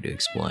are hard to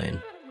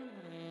explain.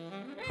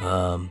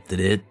 Did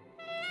it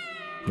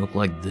look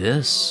like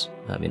this?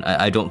 I mean,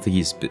 I don't think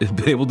he's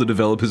been able to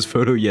develop his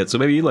photo yet, so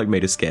maybe he, like,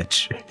 made a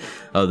sketch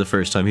the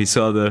first time he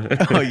saw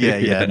the... Oh,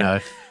 yeah, no.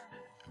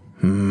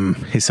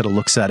 He sort of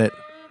looks at it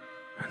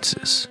and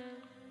says,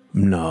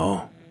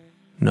 No,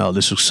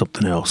 this was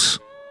something else.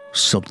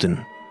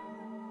 Something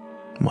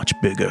much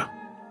bigger.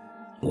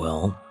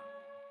 Well,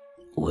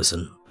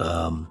 listen,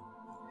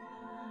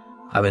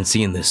 I've been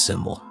seeing this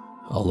symbol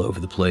all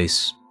over the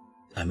place.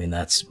 I mean,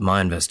 that's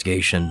my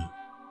investigation.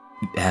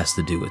 It has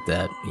to do with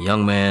that. A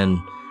young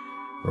man,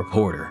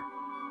 reporter,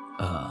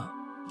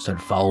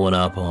 started following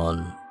up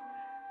on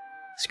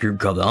this group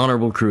called the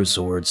Honorable Crew of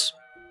Swords,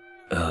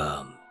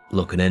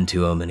 looking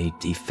into them, and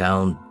he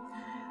found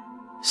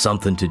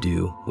something to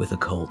do with a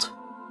cult.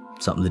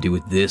 Something to do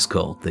with this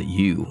cult that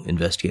you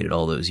investigated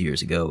all those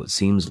years ago. It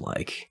seems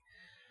like.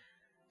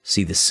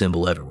 See the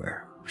symbol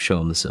everywhere. Show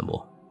him the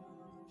symbol.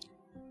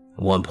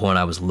 At one point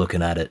I was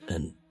looking at it,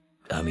 and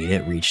I mean,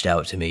 it reached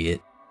out to me.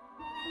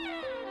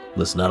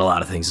 Listen, not a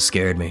lot of things have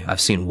scared me.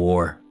 I've seen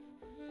war.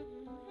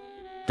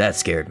 That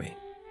scared me.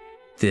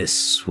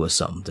 this was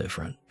something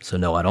different. So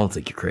no, I don't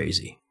think you're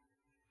crazy.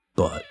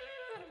 But,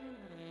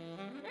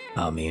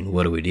 I mean,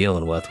 what are we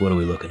dealing with? What are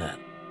we looking at?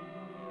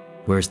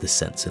 Where's the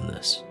sense in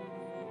this?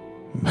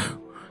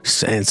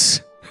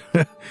 Sense?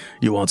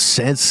 You want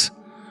sense?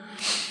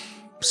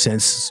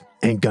 Sense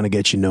ain't gonna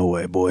get you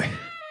nowhere, boy.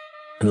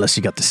 Unless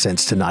you got the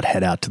sense to not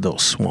head out to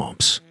those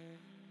swamps.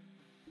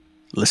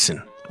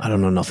 Listen, I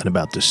don't know nothing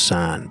about this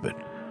sign, but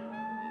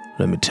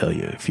let me tell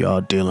you, if you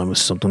are dealing with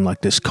something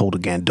like this cold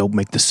again, don't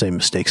make the same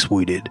mistakes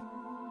we did.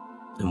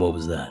 And what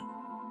was that?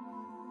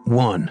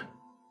 1,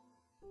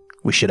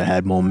 we should have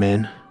had more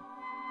men.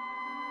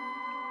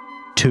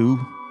 2,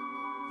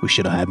 we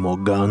should have had more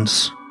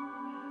guns.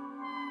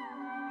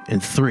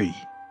 And 3,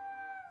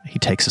 he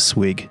takes a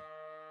swig.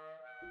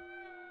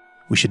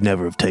 We should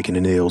never have taken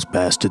any of those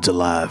bastards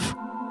alive.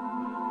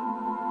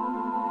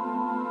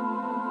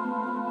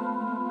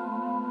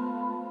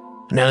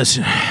 Now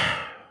listen,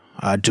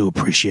 I do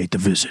appreciate the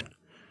visit,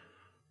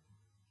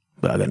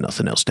 but I got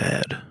nothing else to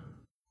add.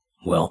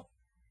 Well,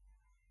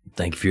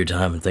 thank you for your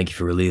time and thank you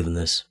for relieving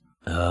this.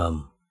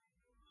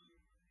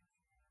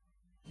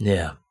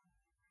 Yeah.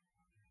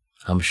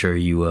 I'm sure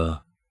you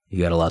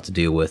got a lot to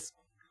deal with.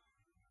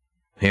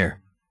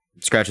 Here,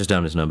 scratches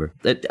down his number.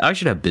 I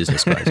should have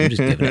business cards. I'm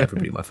just giving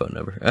everybody my phone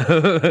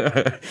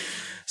number.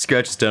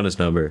 Scratches down his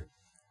number.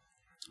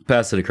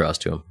 Pass it across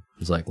to him.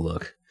 He's like,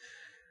 look,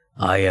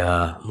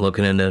 I'm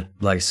looking into,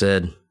 like I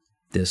said,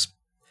 this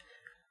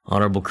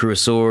honorable crew of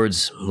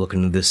swords. I'm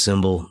looking into this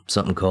symbol,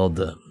 something called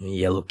the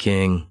Yellow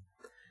King.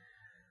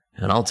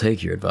 And I'll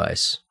take your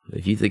advice.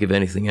 If you think of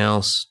anything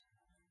else,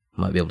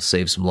 might be able to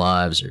save some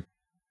lives or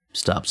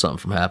stop something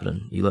from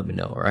happening, you let me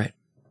know, all right?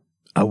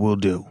 I will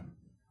do.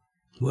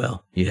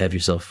 Well, you have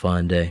yourself a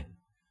fine day.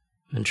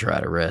 And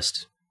try to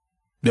rest.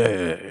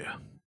 Yeah.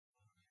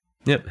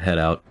 Yep, head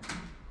out.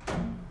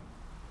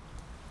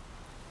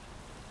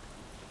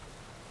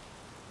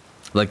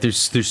 Like,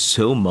 there's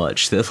so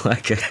much that,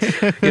 like,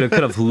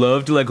 kind of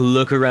love to, like,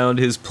 look around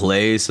his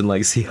place and,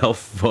 like, see how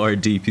far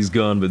deep he's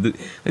gone. But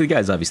the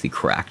guy's obviously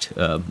cracked.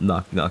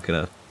 Not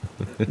gonna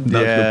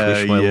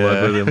push my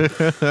luck with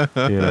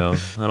him.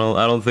 I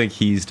don't think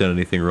he's done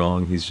anything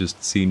wrong. He's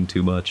just seen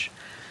too much.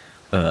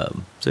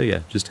 So yeah,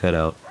 just head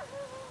out.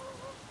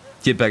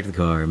 Get back to the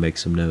car and make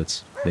some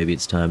notes. Maybe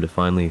it's time to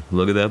finally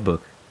look at that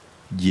book.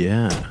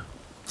 Yeah.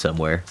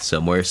 Somewhere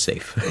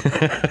safe.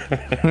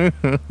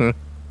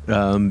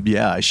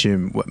 I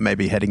assume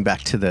maybe heading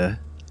back to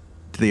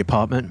the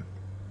apartment.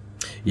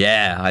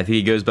 Yeah, I think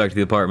he goes back to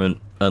the apartment,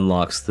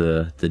 unlocks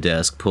the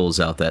desk, pulls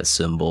out that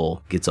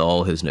symbol, gets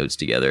all his notes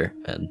together,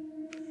 and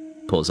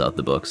pulls out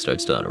the book,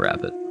 starts to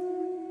unwrap it.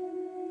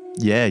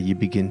 Yeah, you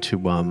begin to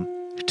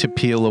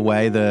peel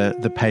away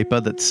the paper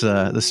that's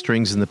the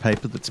strings in the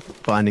paper that's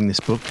binding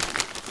this book.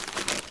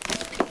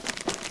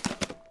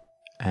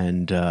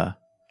 And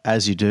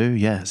as you do,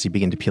 as you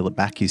begin to peel it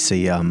back, you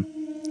see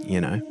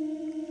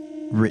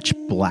rich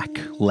black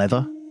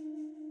leather,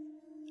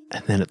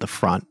 and then at the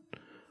front,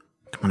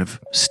 kind of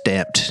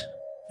stamped,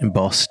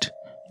 embossed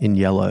in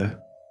yellow,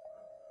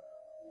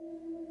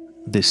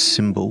 this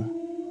symbol.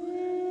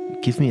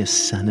 Give me a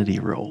sanity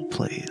roll,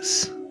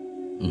 please.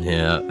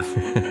 Yeah.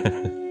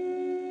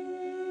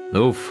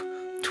 Oof.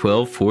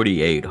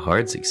 1248.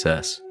 Hard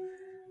success.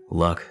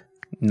 Luck.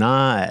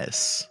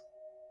 Nice.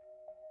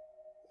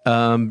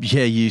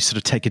 You sort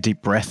of take a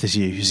deep breath as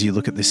you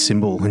look at this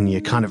symbol, and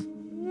you kind of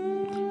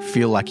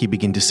feel like you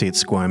begin to see it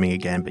squirming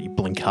again, but you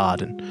blink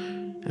hard and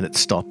it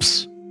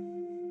stops.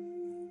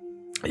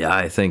 Yeah,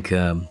 I think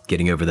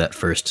getting over that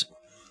first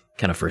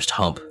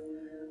hump,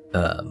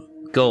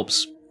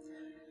 gulps.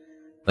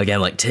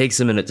 Again, like, takes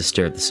a minute to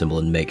stare at the symbol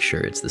and make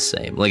sure it's the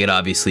same. Like, it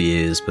obviously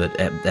is, but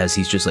as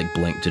he's just, like,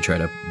 blinked to try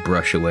to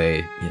brush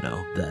away,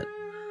 that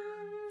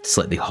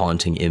slightly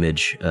haunting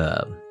image,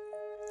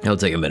 it'll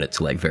take a minute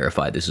to, like,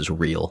 verify this is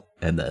real,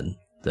 and then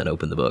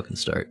open the book and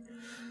start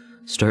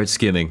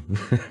skimming.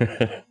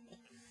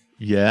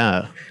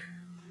 Yeah.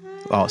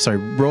 Oh, sorry.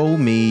 Roll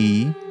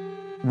me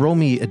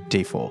a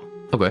d4.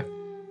 Okay.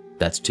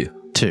 That's 2.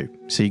 2.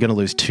 So you're going to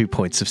lose 2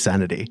 points of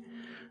sanity.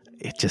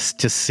 It just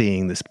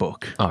seeing this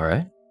book. All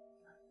right.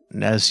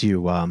 And as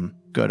you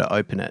go to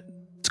open it,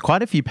 it's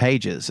quite a few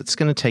pages. It's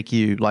going to take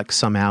you like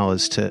some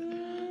hours to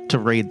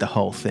read the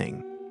whole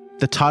thing.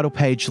 The title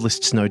page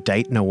lists no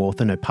date, no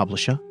author, no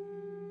publisher,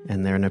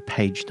 and there are no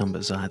page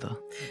numbers either.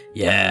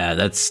 Yeah,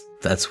 that's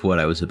what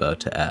I was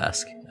about to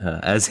ask.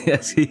 As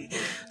he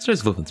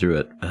starts flipping through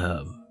it.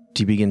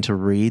 Do you begin to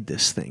read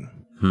this thing?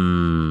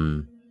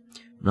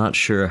 Not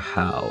sure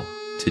how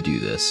to do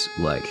this.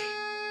 Like,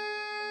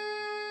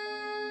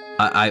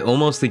 I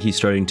almost think he's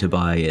starting to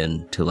buy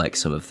into, like,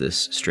 some of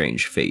this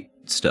strange fate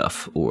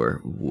stuff or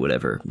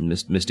whatever,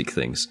 mystic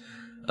things.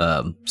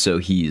 So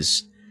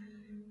he's,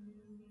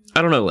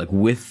 I don't know, like,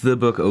 with the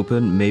book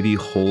open, maybe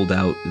hold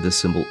out the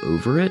symbol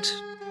over it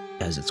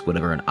as it's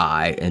whatever, an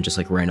eye, and just,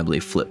 like, randomly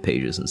flip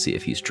pages and see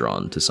if he's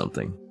drawn to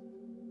something.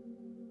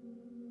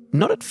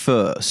 Not at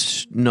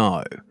first,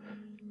 no.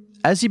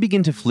 As you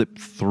begin to flip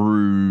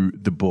through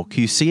the book,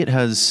 you see it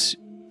has,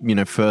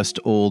 first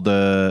all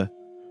the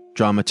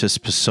dramatis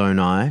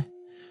personae,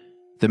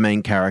 the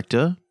main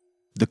character,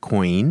 the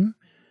Queen.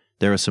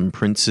 There are some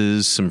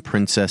princes, some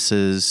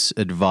princesses,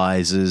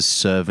 advisors,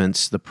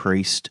 servants, the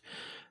priest.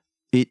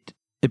 It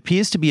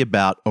appears to be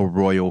about a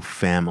royal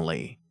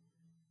family.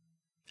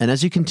 And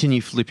as you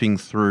continue flipping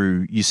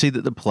through, you see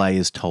that the play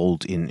is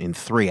told in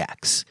 3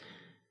 acts.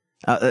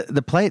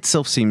 The play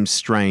itself seems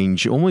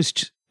strange,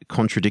 almost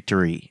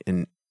contradictory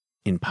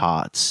in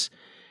parts.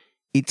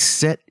 It's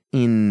set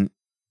in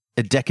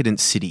a decadent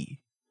city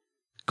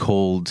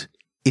called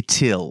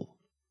Itil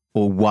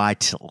or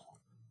Whitel,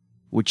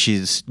 which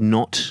is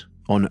not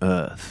on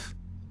Earth.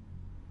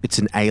 It's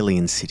an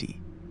alien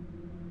city.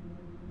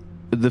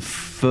 The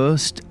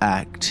first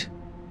act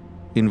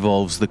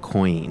involves the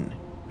Queen,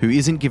 who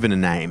isn't given a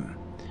name,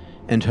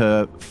 and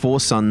her 4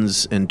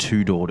 sons and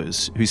 2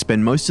 daughters, who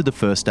spend most of the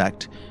first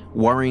act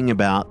worrying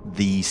about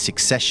the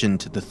succession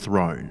to the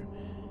throne.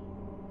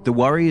 The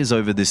worry is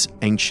over this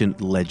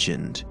ancient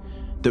legend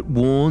that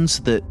warns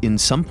that in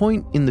some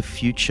point in the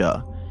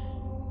future,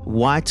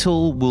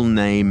 Whitel will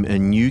name a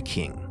new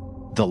king,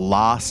 the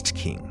last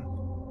king,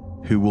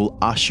 who will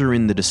usher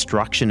in the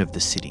destruction of the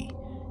city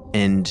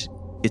and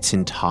its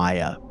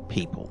entire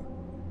people.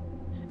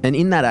 And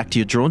in that act,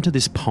 you're drawn to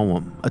this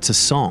poem. It's a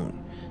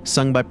song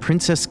sung by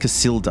Princess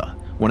Casilda,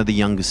 one of the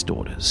youngest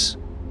daughters.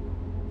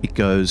 It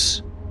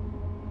goes,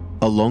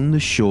 "Along the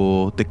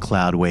shore the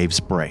cloud waves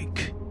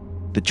break,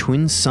 the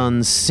twin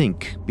suns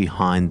sink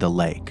behind the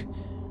lake,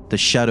 the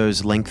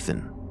shadows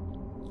lengthen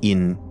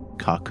in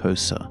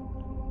Carcosa.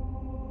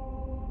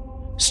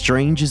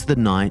 Strange is the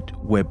night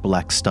where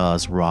black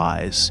stars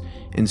rise,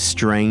 and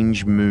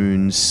strange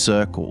moons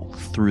circle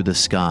through the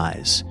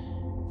skies,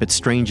 but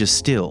stranger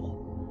still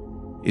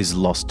is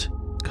lost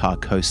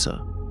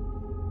Carcosa.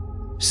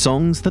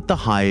 Songs that the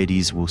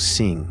Hyades will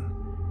sing,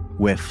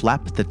 where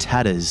flap the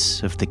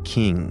tatters of the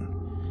king,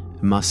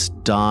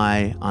 must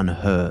die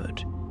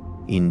unheard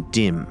in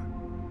dim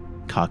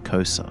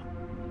Carcosa.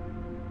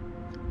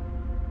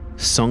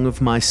 Song of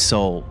my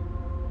soul,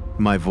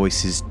 my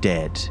voice is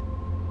dead.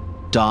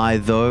 Die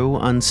though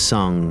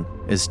unsung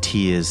as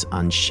tears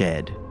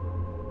unshed,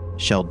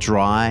 shall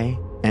dry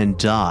and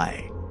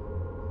die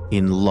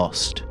in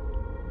lost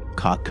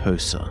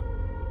Carcosa."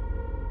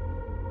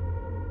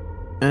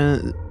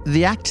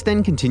 The act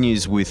then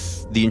continues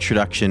with the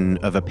introduction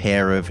of a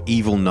pair of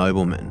evil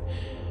noblemen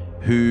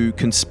who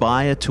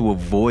conspire to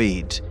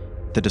avoid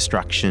the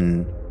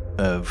destruction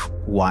of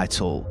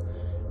Whitel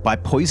by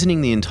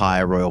poisoning the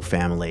entire royal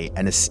family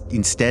and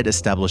instead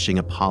establishing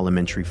a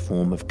parliamentary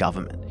form of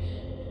government.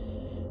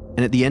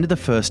 And at the end of the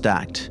first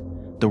act,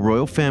 the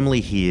royal family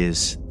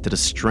hears that a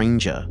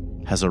stranger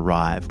has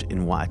arrived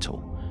in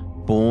Whitel,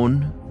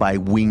 born by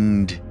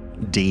winged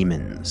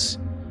demons.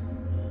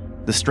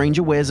 The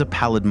stranger wears a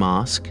pallid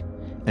mask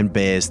and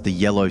bears the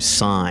yellow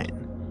sign,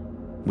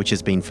 which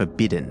has been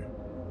forbidden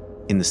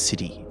in the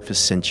city for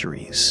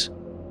centuries.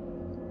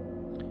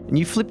 And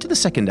you flip to the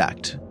second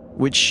act,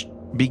 which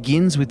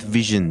begins with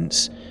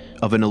visions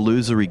of an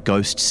illusory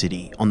ghost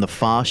city on the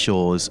far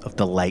shores of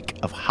the Lake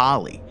of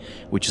Harley,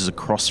 which is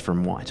across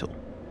from Whitel.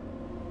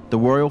 The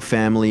royal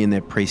family and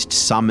their priest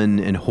summon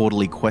and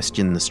haughtily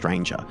question the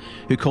stranger,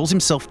 who calls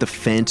himself the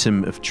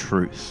Phantom of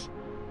Truth.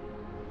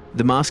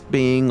 The masked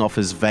being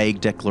offers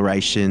vague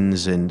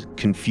declarations and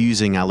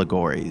confusing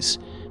allegories,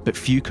 but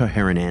few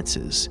coherent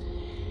answers.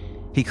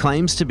 He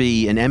claims to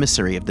be an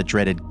emissary of the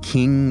dreaded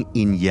King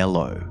in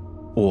Yellow,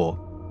 or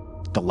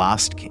the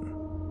Last King.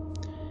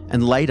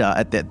 And later,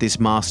 at this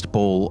masked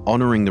ball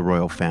honouring the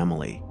royal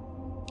family,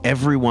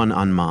 everyone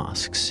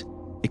unmasks,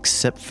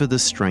 except for the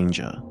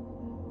stranger,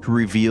 who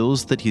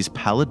reveals that his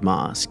pallid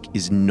mask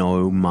is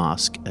no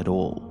mask at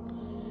all.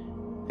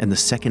 And the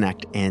second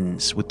act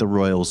ends with the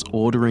royals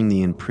ordering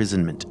the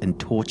imprisonment and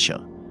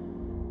torture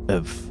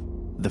of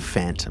the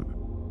Phantom.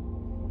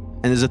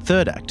 And there's a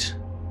third act.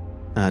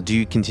 Do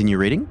you continue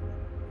reading?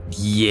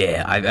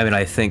 Yeah, I mean,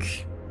 I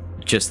think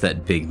just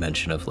that big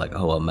mention of like,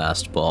 a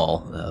masked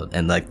ball,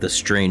 and like the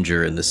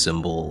stranger and the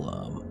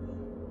symbol.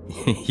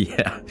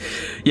 Yeah.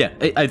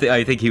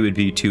 I think he would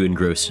be too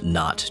engrossed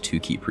not to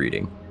keep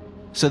reading.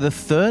 So the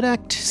third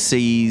act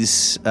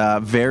sees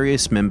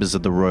various members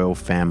of the royal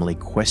family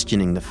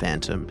questioning the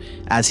Phantom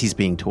as he's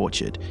being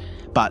tortured,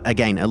 but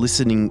again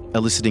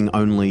eliciting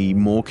only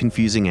more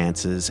confusing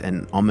answers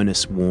and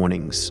ominous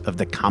warnings of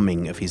the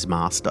coming of his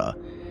master.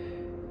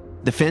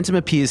 The Phantom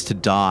appears to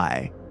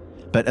die,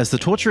 but as the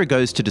torturer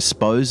goes to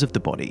dispose of the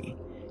body,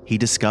 he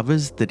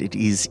discovers that it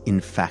is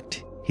in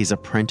fact his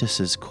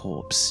apprentice's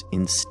corpse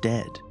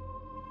instead.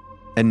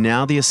 And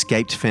now the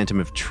escaped Phantom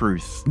of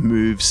Truth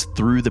moves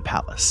through the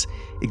palace,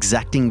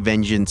 exacting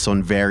vengeance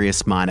on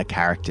various minor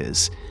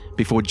characters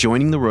before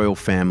joining the royal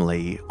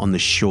family on the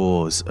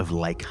shores of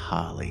Lake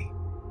Harley.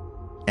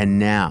 And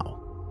now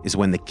is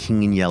when the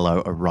King in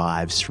Yellow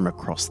arrives from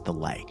across the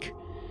lake.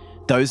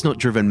 Those not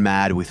driven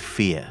mad with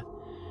fear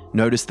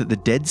notice that the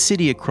dead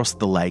city across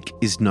the lake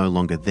is no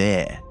longer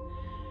there.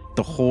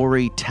 The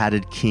hoary,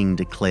 tattered king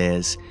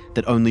declares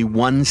that only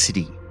one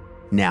city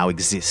now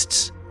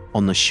exists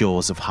on the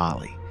shores of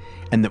Harley,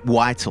 and that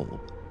Whitel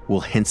will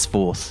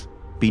henceforth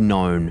be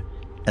known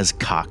as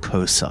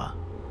Carcosa.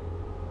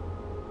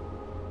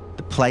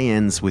 The play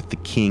ends with the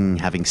king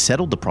having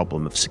settled the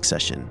problem of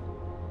succession,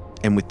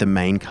 and with the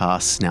main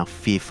cast now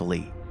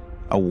fearfully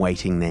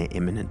awaiting their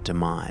imminent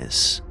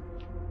demise.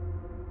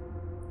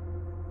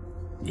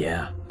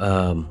 Yeah.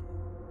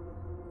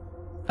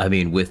 I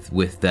mean,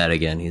 with that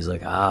again, he's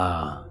like,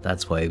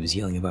 that's why he was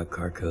yelling about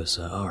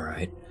Carcosa. All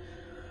right.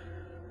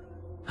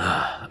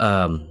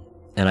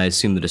 And I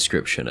assume the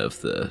description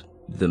of the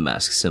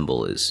mask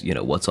symbol is,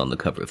 what's on the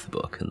cover of the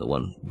book and the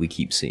one we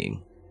keep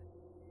seeing.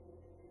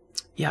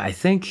 Yeah, I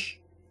think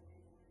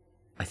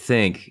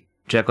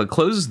Jack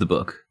closes the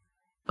book,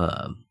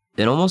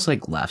 and almost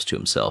laughs to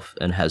himself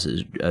and has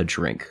a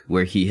drink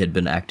where he had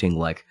been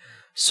acting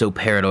so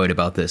paranoid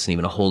about this and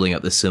even holding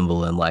up the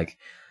symbol and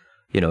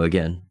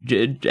again,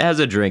 has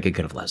a drink and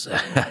kind of laughs.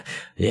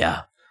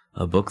 Yeah,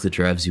 a book that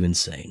drives you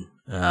insane.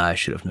 I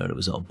should have known it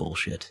was all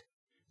bullshit.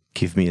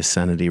 Give me a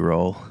sanity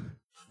roll.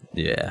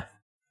 Yeah.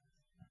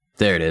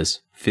 There it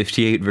is.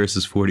 58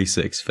 versus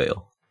 46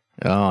 fail.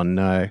 Oh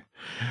no.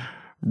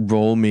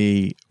 Roll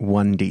me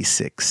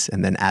 1d6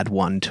 and then add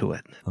 1 to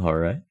it. All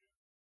right.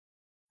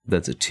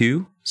 That's a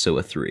 2, so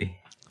a 3.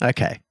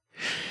 Okay.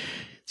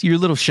 So you're a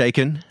little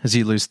shaken as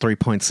you lose 3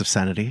 points of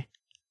sanity.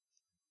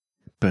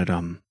 But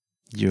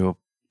you're,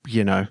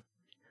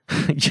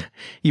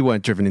 you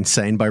weren't driven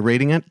insane by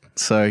reading it,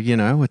 so,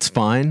 it's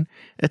fine.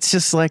 It's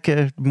just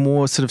a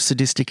more sort of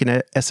sadistic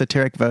and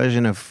esoteric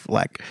version of,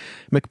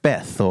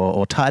 Macbeth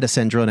or Titus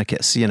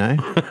Andronicus,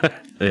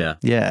 Yeah.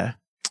 Yeah.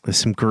 There's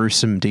some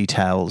gruesome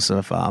details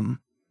of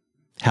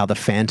how the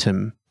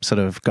Phantom sort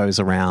of goes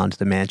around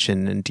the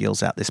mansion and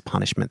deals out this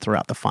punishment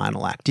throughout the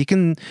final act. You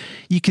can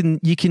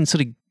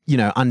sort of,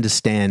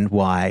 understand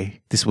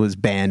why this was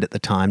banned at the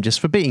time just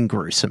for being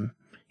gruesome,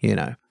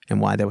 and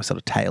why there were sort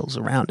of tales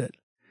around it.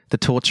 The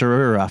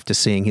torturer, after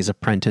seeing his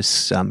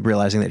apprentice,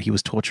 realizing that he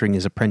was torturing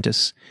his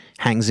apprentice,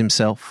 hangs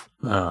himself.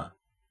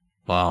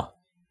 Wow.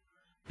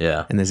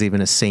 Yeah. And there's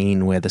even a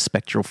scene where the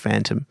spectral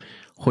Phantom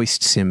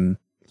hoists him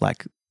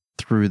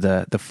through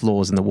the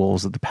floors and the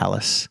walls of the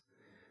palace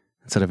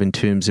and sort of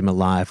entombs him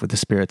alive with the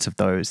spirits of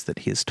those that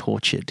he has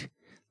tortured.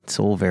 It's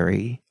all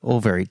very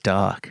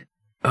dark.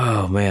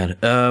 Oh, man.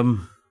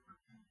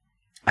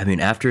 I mean,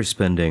 after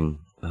spending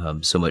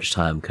so much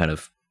time kind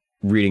of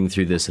reading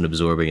through this and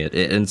absorbing it,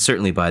 and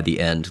certainly by the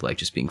end,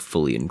 just being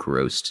fully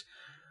engrossed,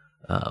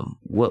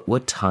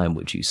 what time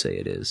would you say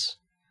it is?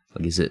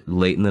 Is it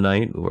late in the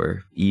night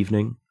or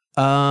evening?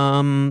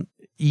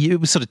 It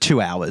was sort of 2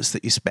 hours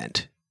that you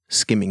spent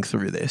skimming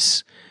through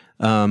this.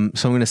 So I'm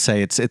going to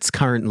say it's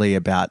currently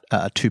about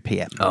 2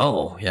 p.m.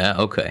 Oh, yeah,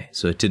 okay.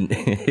 So it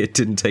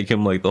didn't take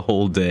him the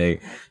whole day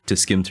to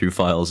skim through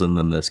files and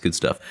then this good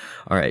stuff.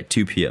 All right,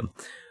 2 p.m.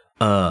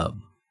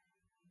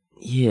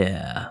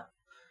 Yeah.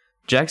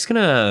 Jack's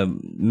going to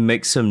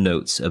make some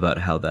notes about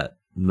how that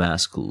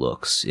mask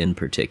looks in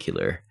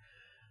particular.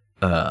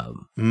 And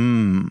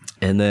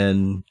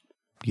then...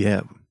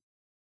 Yeah.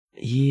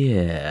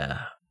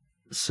 Yeah.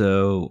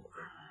 So...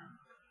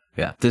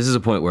 Yeah, this is a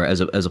point where,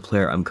 as a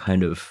player, I'm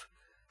kind of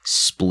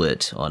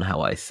split on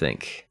how I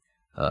think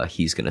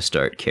he's going to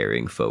start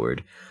carrying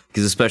forward.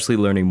 Because especially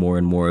learning more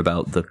and more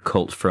about the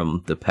cult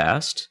from the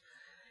past,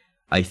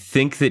 I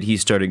think that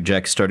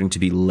Jack's starting to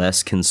be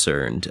less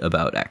concerned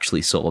about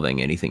actually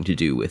solving anything to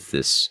do with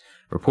this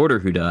reporter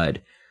who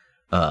died,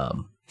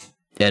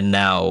 and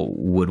now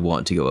would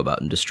want to go about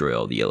and destroy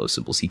all the yellow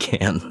symbols he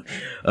can.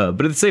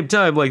 But at the same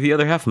time, the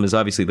other half of him is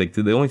obviously,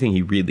 the only thing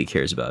he really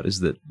cares about is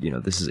that,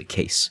 this is a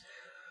case.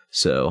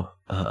 So,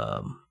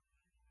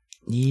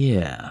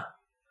 yeah.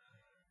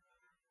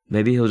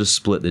 Maybe he'll just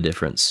split the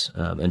difference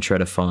and try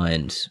to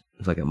find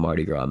a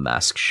Mardi Gras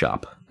mask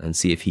shop and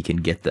see if he can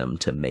get them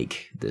to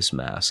make this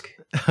mask.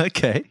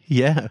 Okay,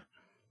 yeah.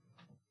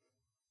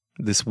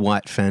 This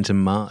white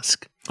Phantom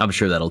mask. I'm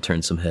sure that'll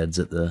turn some heads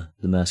at the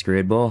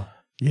masquerade ball.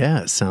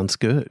 Yeah, sounds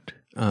good.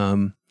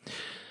 So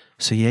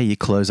yeah, you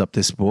close up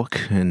this book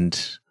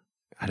and,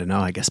 I don't know,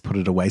 I guess put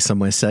it away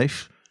somewhere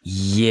safe?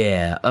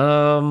 Yeah,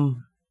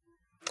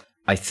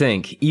 I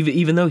think,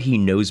 even though he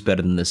knows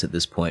better than this at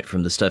this point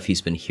from the stuff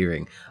he's been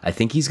hearing, I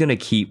think he's going to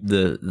keep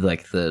the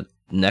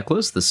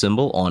necklace, the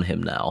symbol, on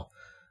him now.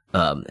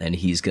 And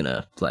he's going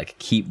to,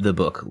 keep the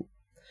book.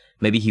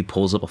 Maybe he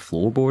pulls up a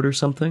floorboard or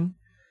something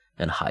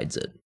and hides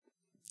it.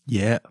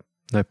 Yeah,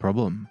 no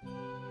problem.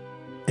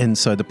 And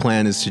so the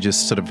plan is to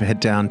just sort of head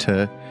down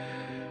to,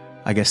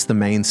 I guess, the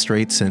main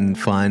streets and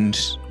find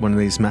one of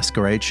these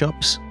masquerade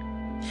shops?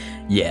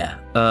 Yeah,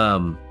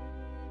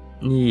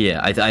 yeah,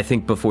 I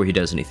think before he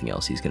does anything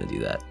else, he's going to do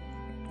that.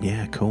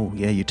 Yeah, cool.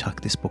 Yeah, you tuck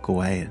this book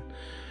away and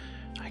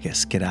I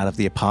guess get out of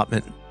the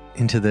apartment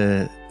into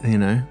the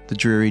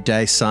dreary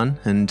day sun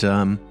and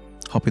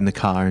hop in the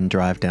car and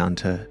drive down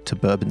to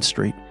Bourbon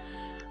Street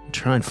and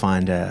try and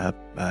find a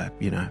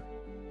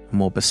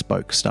more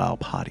bespoke style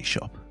party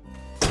shop.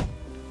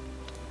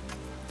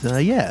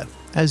 Yeah,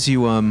 as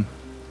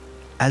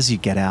you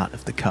get out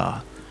of the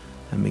car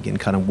and begin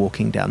kind of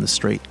walking down the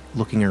street,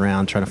 looking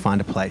around, trying to find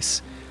a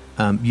place,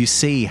 you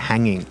see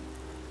hanging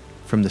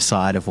from the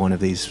side of one of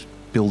these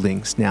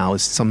buildings now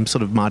as some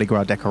sort of Mardi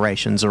Gras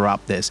decorations are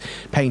up. There's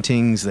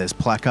paintings, there's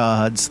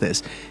placards,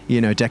 there's,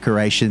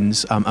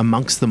 decorations.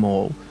 Amongst them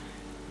all,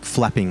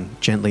 flapping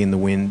gently in the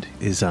wind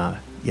is,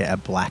 a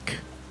black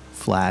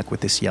flag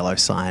with this yellow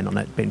sign on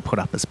it being put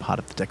up as part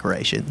of the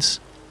decorations.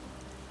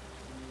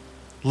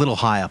 A little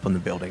high up on the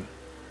building.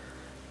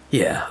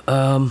 Yeah,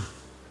 I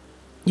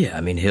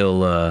mean,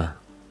 he'll, I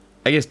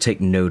guess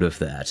take note of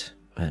that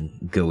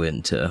and go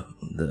into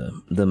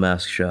the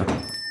mask shop.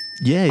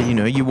 Yeah,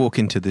 you walk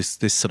into this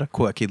sort of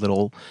quirky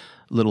little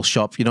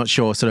shop. You're not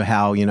sure sort of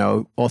how,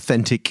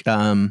 authentic,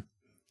 the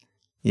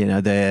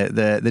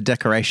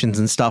decorations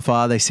and stuff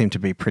are. They seem to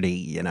be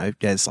pretty,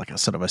 there's like a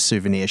sort of a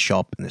souvenir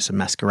shop and there's some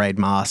masquerade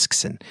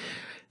masks and,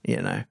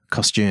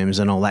 costumes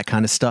and all that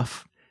kind of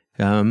stuff.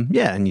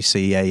 And you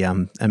see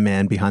a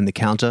man behind the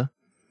counter,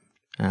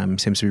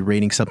 seems to be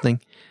reading something,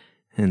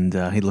 and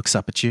he looks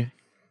up at you.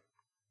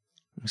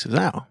 He says,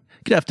 "Oh,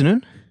 good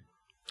afternoon."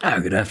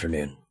 Good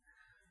afternoon.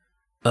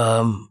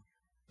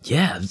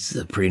 This is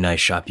a pretty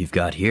nice shop you've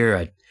got here.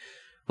 I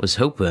was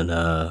hoping,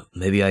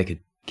 maybe I could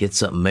get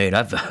something made.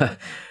 I've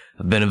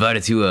been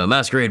invited to a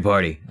masquerade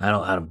party. I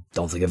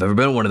don't think I've ever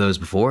been to one of those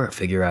before. I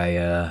figure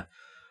I,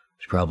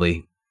 should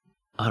probably,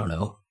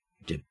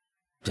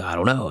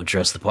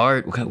 dress the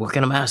part. What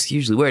kind of masks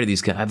usually wear to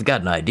these kind? I've got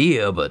an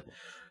idea, but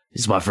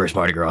this is my first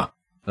Mardi Gras.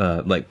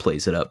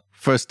 Plays it up.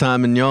 First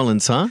time in New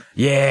Orleans, huh?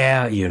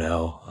 Yeah,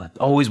 I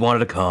always wanted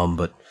to come,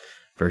 but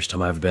first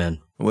time I've been.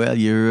 Well,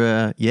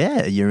 you're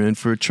in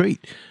for a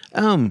treat.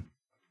 I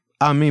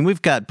mean,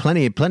 we've got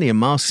plenty of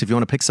masks if you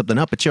want to pick something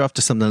up, but you're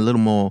after something a little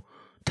more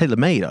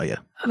tailor-made, are you?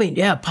 I mean,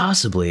 yeah,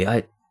 possibly.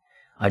 I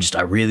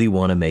really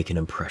want to make an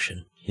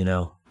impression,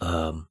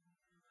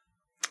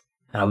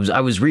 I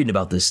was reading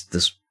about this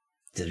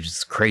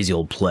crazy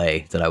old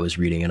play that I was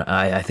reading, and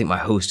I think my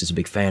host is a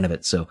big fan of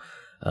it, so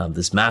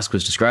this mask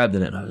was described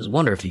in it, and I was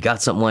wondering if you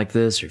got something like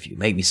this, or if you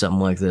make me something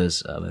like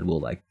this, and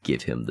we'll,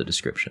 give him the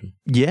description.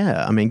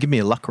 Yeah, I mean, give me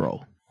a luck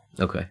roll.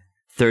 Okay.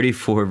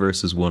 34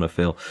 versus 1 to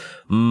fail.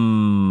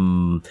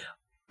 I'm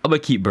gonna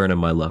keep burning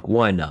my luck.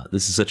 Why not?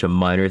 This is such a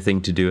minor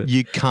thing to do it.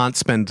 You can't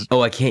spend...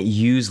 Oh, I can't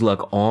use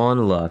luck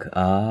on luck.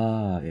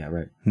 Ah, yeah,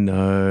 right.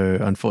 No,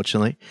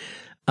 unfortunately.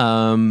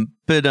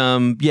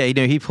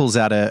 He pulls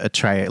out a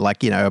tray, a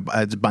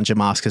bunch of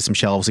masks and some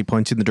shelves. He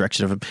points in the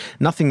direction of them.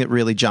 Nothing that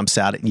really jumps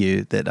out at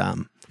you that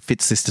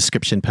fits this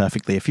description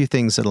perfectly. A few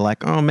things that are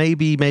like, oh,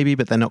 maybe,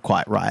 but they're not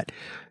quite right.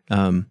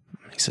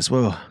 He says,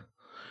 well,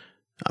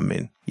 I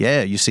mean,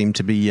 yeah, you seem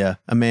to be a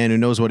man who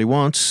knows what he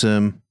wants.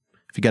 If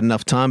you got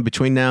enough time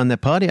between now and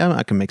that party,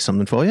 I can make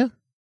something for you.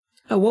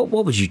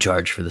 What would you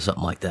charge for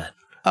something like that?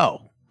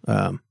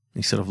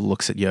 He sort of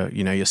looks at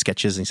your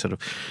sketches, and he sort of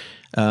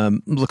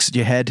looks at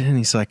your head, and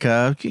he's like,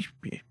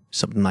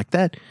 something like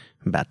that,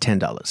 about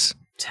 $10.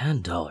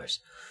 $10?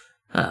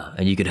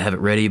 And you could have it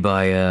ready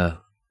by,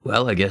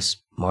 I guess,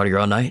 Mardi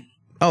Gras night?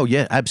 Oh,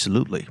 yeah,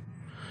 absolutely.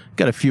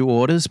 Got a few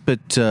orders,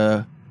 but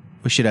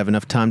we should have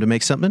enough time to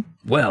make something.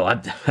 Well,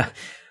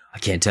 I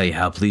can't tell you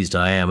how pleased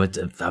I am.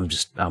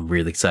 I'm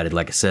really excited,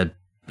 like I said.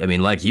 I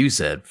mean, like you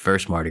said,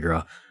 first Mardi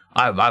Gras.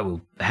 I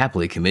will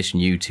happily commission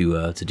you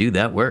to do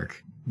that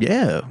work.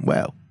 Yeah,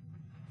 well,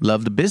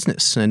 love the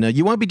business, and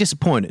you won't be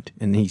disappointed.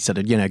 And he sort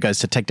of, goes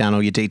to take down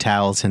all your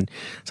details and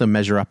sort of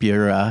measure up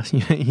your,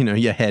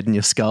 your head and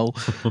your skull.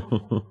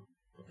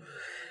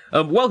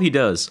 While he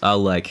does,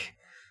 I'll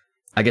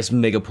I guess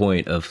make a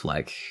point of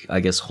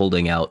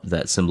holding out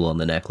that symbol on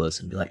the necklace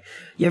and be like,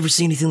 "You ever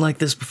seen anything like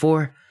this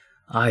before?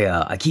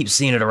 I keep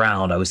seeing it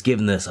around. I was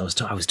given this. I was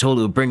told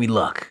it would bring me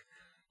luck."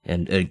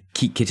 And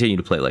continue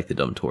to play like the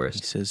dumb tourist.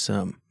 He says,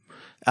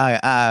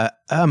 I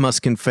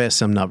must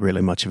confess I'm not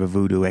really much of a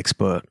voodoo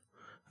expert.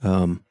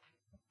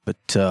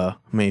 But I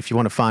mean, if you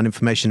want to find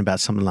information about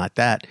something like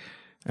that,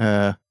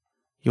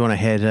 you want to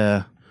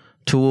head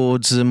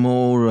towards the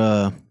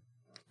more,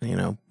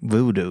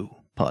 voodoo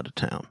part of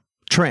town.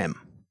 Trem.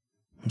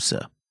 It's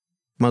a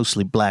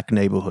mostly black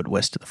neighborhood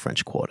west of the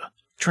French Quarter.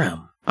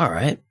 Trem. All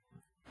right.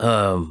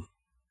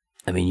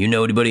 I mean, you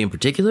know anybody in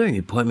particular?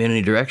 You point me in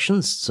any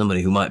directions?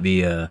 Somebody who might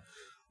be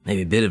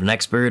maybe a bit of an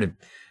expert?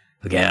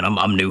 Again,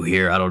 I'm new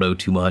here. I don't know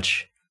too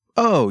much.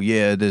 Oh,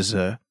 yeah, there's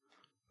a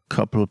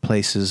couple of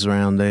places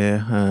around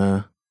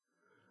there.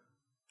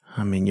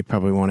 I mean, you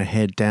probably want to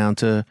head down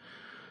to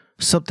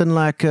something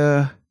like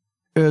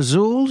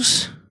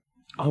Urzul's.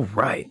 Oh,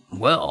 right.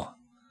 Well,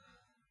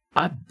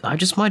 I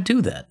just might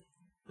do that.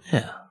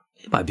 Yeah,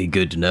 it might be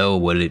good to know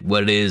what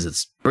it is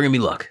that's bringing me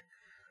luck.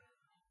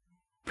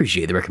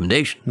 Appreciate the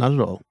recommendation. Not at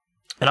all.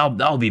 And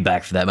I'll be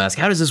back for that mask.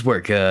 How does this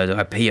work? Do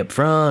I pay up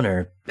front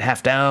or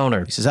half down?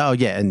 Or he says, "Oh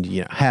yeah, and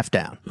half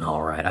down."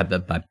 All right, I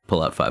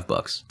pull out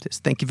 $5. Says,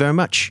 "Thank you very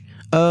much.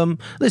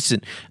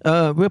 Listen,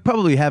 we'll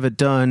probably have it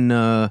done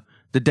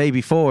the day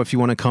before if you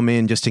want to come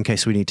in, just in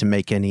case we need to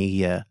make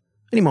any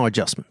more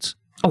adjustments."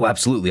 Oh,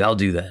 absolutely, I'll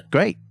do that.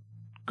 Great.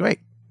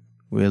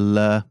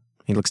 We'll.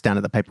 He looks down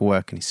at the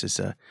paperwork and he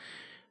says,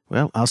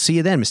 "Well, I'll see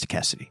you then, Mr.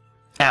 Cassidy."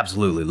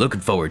 Absolutely. Looking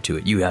forward to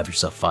it. You have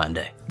yourself a fine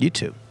day. You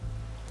too.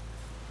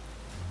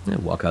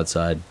 walk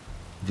outside,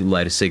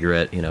 light a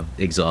cigarette,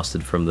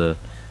 exhausted from the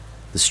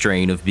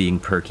strain of being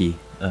perky.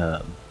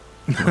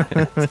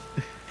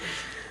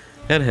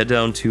 And head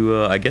down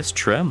to, I guess,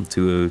 Trem,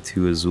 to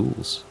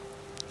Azul's.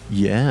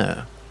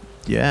 Yeah.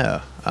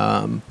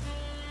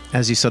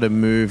 As you sort of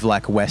move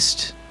like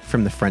west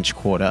from the French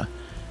Quarter,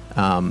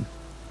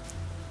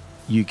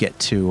 you get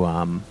to,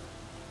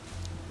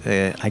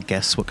 I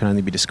guess, what can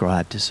only be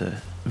described as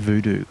a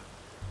voodoo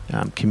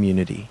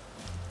community.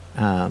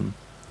 As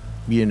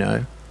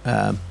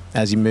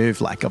you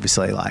move, like,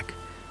 obviously, like,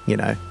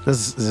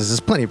 there's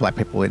plenty of black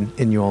people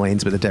in New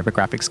Orleans, but the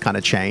demographics kind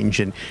of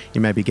change, and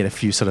you maybe get a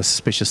few sort of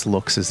suspicious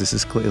looks, as this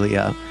is clearly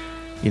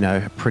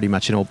pretty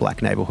much an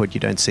all-black neighborhood. You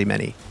don't see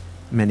many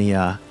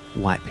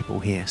white people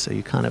here, so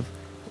you're kind of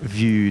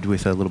viewed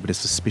with a little bit of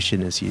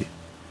suspicion as you're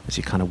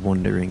kind of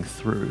wandering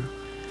through,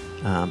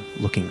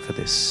 looking for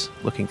this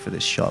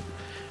shop.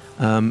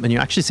 And you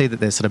actually see that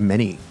there's sort of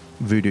many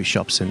voodoo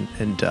shops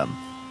and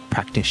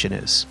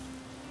practitioners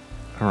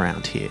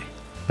around here.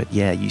 But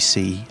yeah, you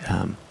see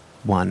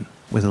one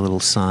with a little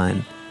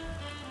sign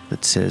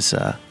that says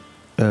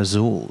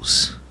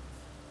Azul's.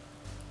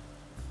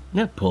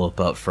 Yeah, pull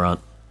up front,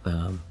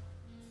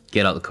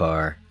 get out the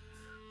car.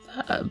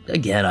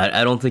 Again,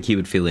 I don't think he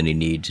would feel any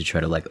need to try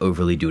to like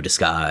overly do a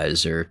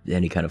disguise or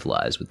any kind of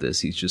lies with this.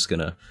 He's just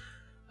gonna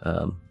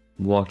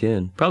walk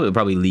in,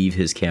 probably leave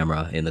his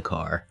camera in the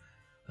car,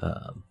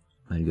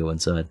 and go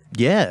inside.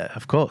 Yeah,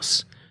 of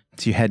course.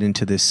 So you head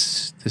into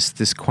this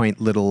quaint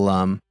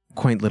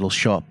little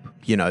shop.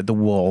 The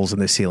walls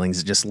and the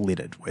ceilings are just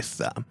littered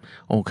with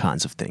all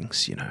kinds of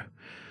things.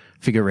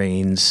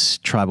 Figurines,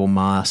 tribal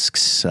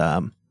masks,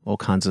 all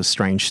kinds of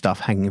strange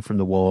stuff hanging from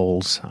the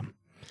walls.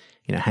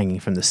 Hanging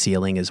from the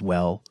ceiling as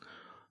well.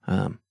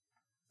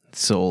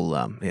 It's all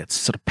it's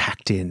sort of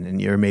packed in, and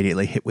you're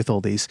immediately hit with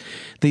all these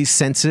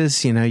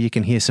senses. You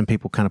can hear some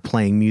people kind of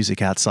playing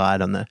music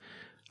outside on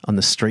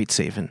the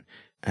streets even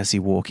as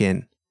you walk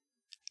in.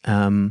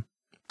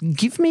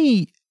 Give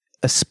me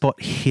a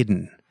spot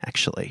hidden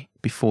actually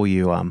before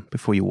you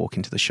walk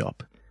into the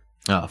shop.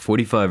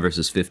 45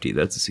 versus 50.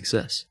 That's a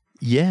success.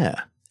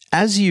 Yeah.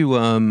 As you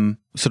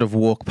sort of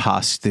walk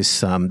past this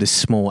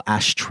small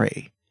ash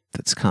tree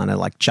that's kind of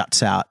like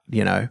juts out,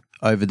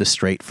 over the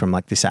street from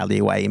like this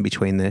alleyway in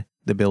between the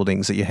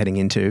buildings that you're heading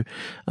into,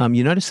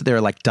 you notice that there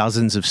are like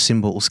dozens of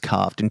symbols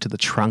carved into the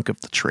trunk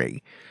of the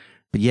tree.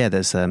 But yeah,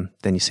 there's then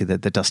you see the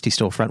dusty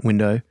storefront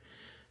window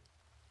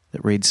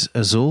that reads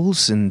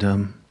Azul's, and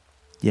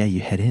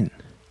you head in.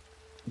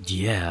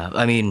 Yeah,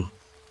 I mean,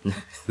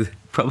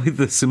 probably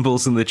the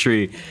symbols in the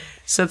tree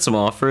sets him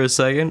off for a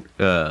second.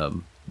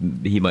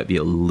 He might be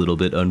a little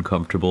bit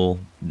uncomfortable,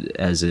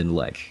 as in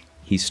like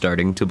he's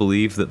starting to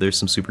believe that there's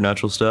some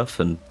supernatural stuff,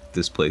 and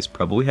this place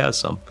probably has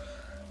some.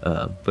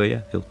 But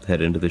yeah, he'll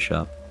head into the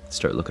shop,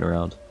 start looking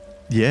around.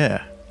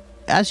 Yeah.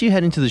 As you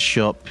head into the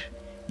shop,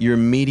 you're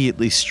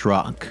immediately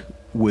struck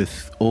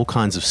with all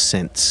kinds of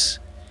scents.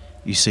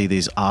 You see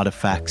these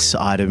artifacts,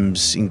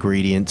 items,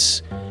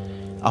 ingredients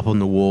up on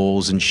the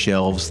walls and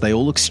shelves. They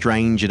all look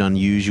strange and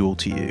unusual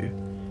to you.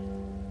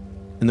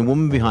 And the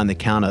woman behind the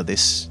counter,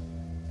 this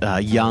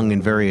young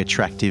and very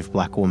attractive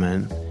black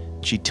woman,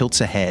 she tilts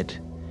her head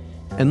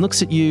and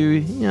looks at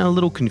you, a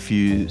little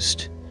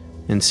confused,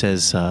 and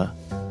says,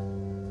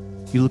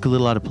 "You look a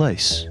little out of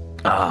place."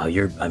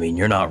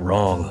 You're not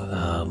wrong.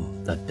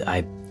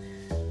 I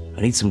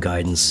need some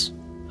guidance,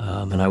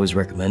 and I was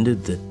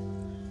recommended that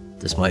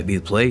this might be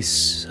the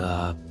place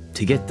to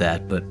get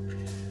that. But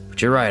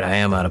you're right, I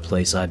am out of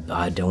place.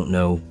 I don't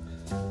know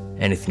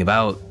anything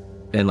about,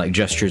 and like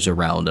gestures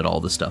around at all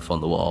the stuff on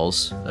the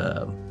walls.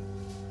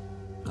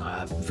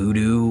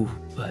 Voodoo,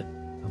 but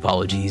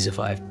apologies if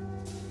I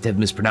have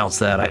mispronounced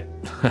that.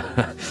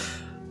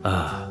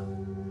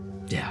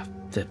 Yeah,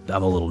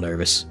 I'm a little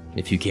nervous,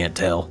 if you can't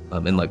tell,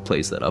 and like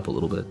plays that up a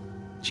little bit.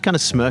 She kind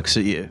of smirks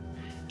at you.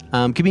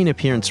 Give me an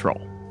appearance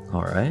roll.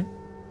 All right.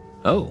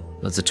 Oh,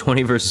 that's a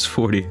 20 versus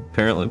 40.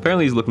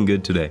 Apparently he's looking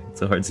good today.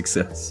 It's a hard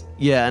success.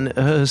 Yeah, and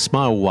her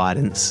smile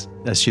widens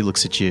as she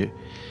looks at you,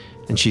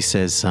 and she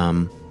says,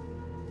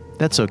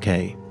 "That's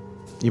okay.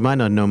 You might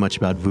not know much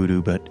about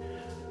voodoo, but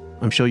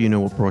I'm sure you know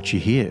what brought you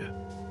here.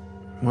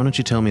 Why don't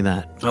you tell me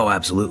that?" Oh,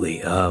 absolutely.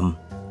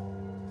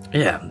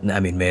 Yeah, I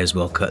mean, may as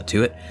well cut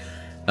to it.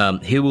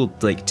 He will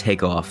like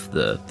take off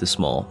the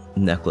small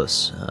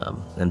necklace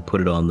and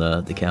put it on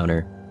the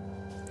counter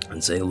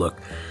and say,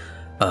 "Look,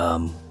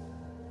 I'm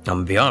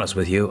gonna be honest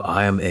with you.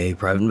 I am a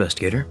private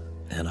investigator,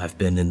 and I've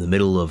been in the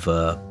middle of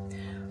a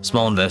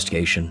small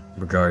investigation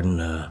regarding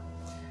a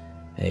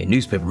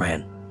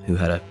newspaperman who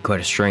had quite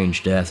a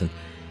strange death, and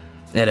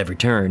at every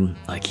turn,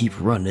 I keep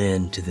running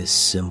into this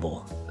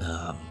symbol.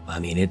 I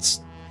mean, it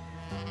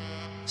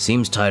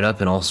seems tied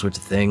up in all sorts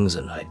of things,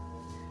 and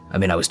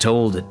I was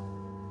told it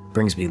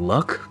brings me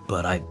luck,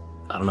 but I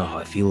don't know how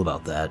I feel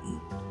about that. And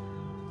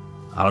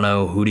I don't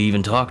know who to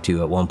even talk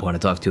to. At one point, I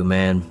talked to the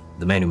man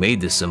who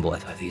made this symbol. I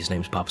think his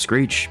name's Papa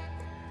Screech.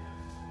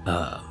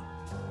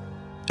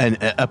 And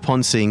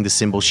upon seeing the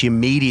symbol, she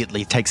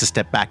immediately takes a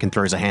step back and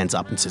throws her hands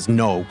up and says,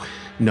 no,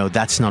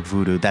 that's not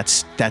voodoo.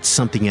 That's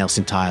something else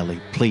entirely.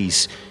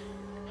 Please,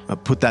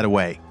 put that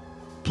away.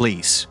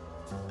 Please.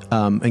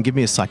 And give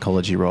me a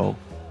psychology roll.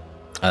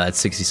 That's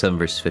 67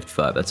 versus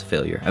 55. That's a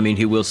failure. I mean,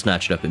 he will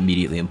snatch it up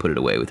immediately and put it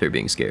away with her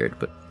being scared,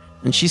 but...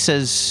 And she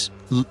says,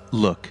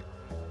 look,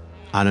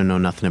 I don't know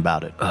nothing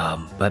about it.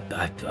 But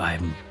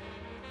I'm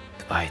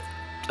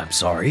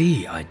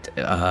sorry. I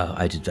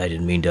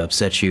didn't mean to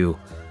upset you.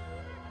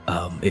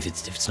 If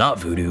it's not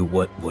voodoo,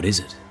 what is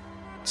it?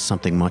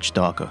 Something much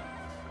darker.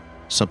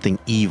 Something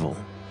evil.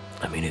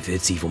 I mean, if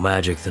it's evil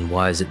magic, then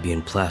why is it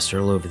being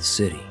plastered all over the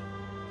city?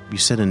 You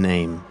said a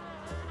name.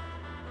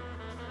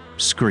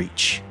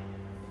 Screech.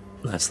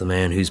 That's the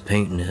man who's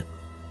painting it.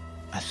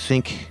 I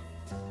think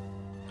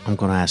I'm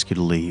going to ask you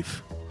to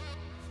leave.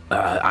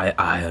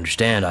 I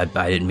understand. I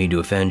didn't mean to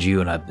offend you,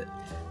 and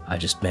I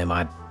just, ma'am,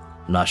 I'm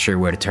not sure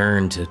where to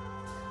turn to.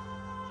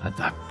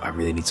 I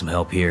really need some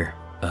help here.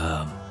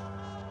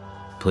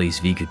 Please,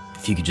 if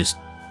you could just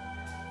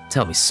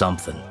tell me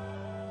something.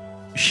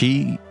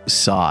 She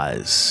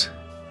sighs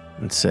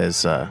and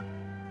says,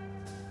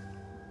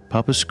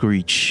 Papa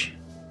Screech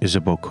is a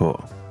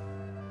Bokor,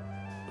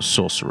 a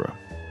sorcerer.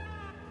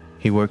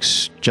 He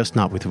works just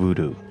not with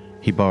voodoo.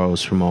 He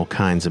borrows from all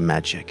kinds of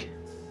magic.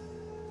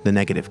 The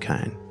negative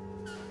kind.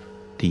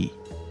 The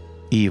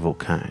evil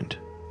kind.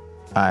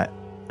 I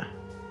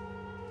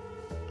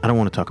don't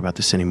want to talk about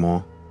this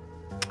anymore.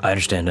 I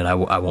understand, and I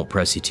won't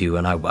press you to,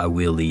 and I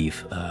will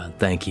leave.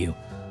 Thank you.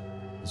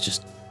 It's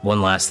just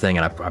one last thing,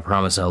 and I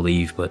promise I'll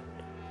leave, but...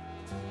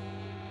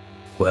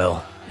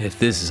 Well, if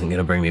this isn't going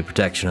to bring me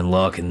protection and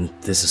luck, and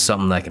this is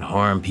something that can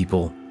harm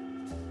people...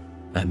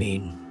 I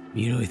mean,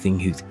 you know anything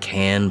who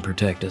can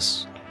protect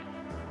us?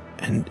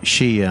 And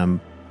she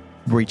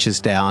reaches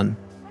down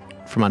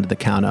from under the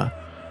counter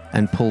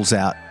and pulls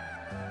out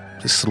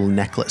this little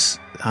necklace.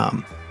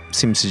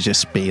 Seems to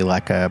just be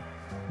like a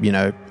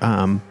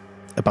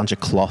bunch of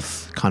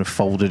cloth kind of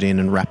folded in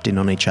and wrapped in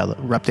on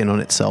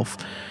itself.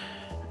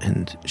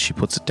 And she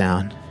puts it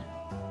down.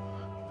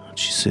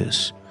 She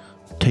says,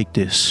 take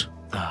this.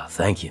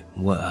 Thank you.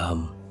 Well,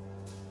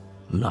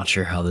 I'm not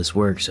sure how this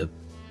works,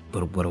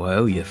 but what do I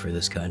owe you for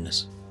this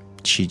kindness?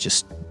 She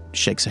just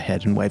shakes her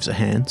head and waves her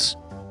hands.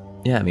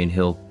 Yeah, I mean,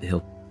 he'll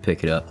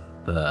pick it up.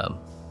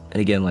 And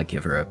again, like,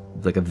 give her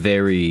a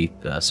very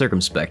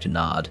circumspect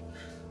nod.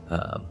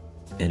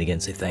 And again,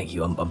 say thank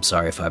you. I'm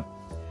sorry if I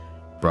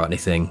brought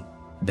anything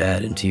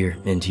bad into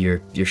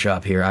your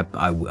shop here.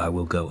 I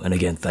will go. And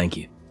again, thank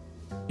you.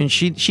 And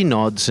she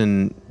nods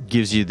and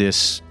gives you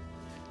this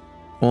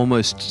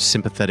almost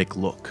sympathetic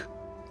look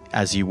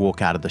as you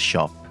walk out of the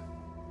shop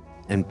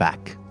and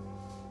back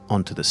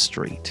onto the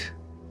street.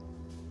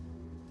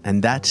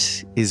 And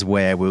that is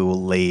where we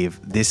will leave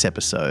this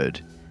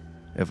episode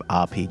of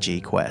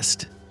RPG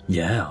Quest.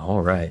 Yeah,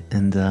 all right.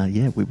 And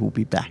we will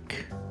be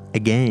back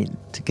again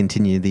to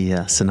continue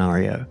the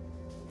scenario.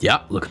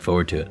 Yeah, looking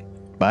forward to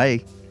it.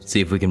 Bye. See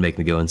if we can make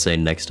me go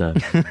insane next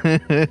time.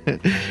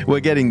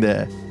 We're getting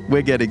there.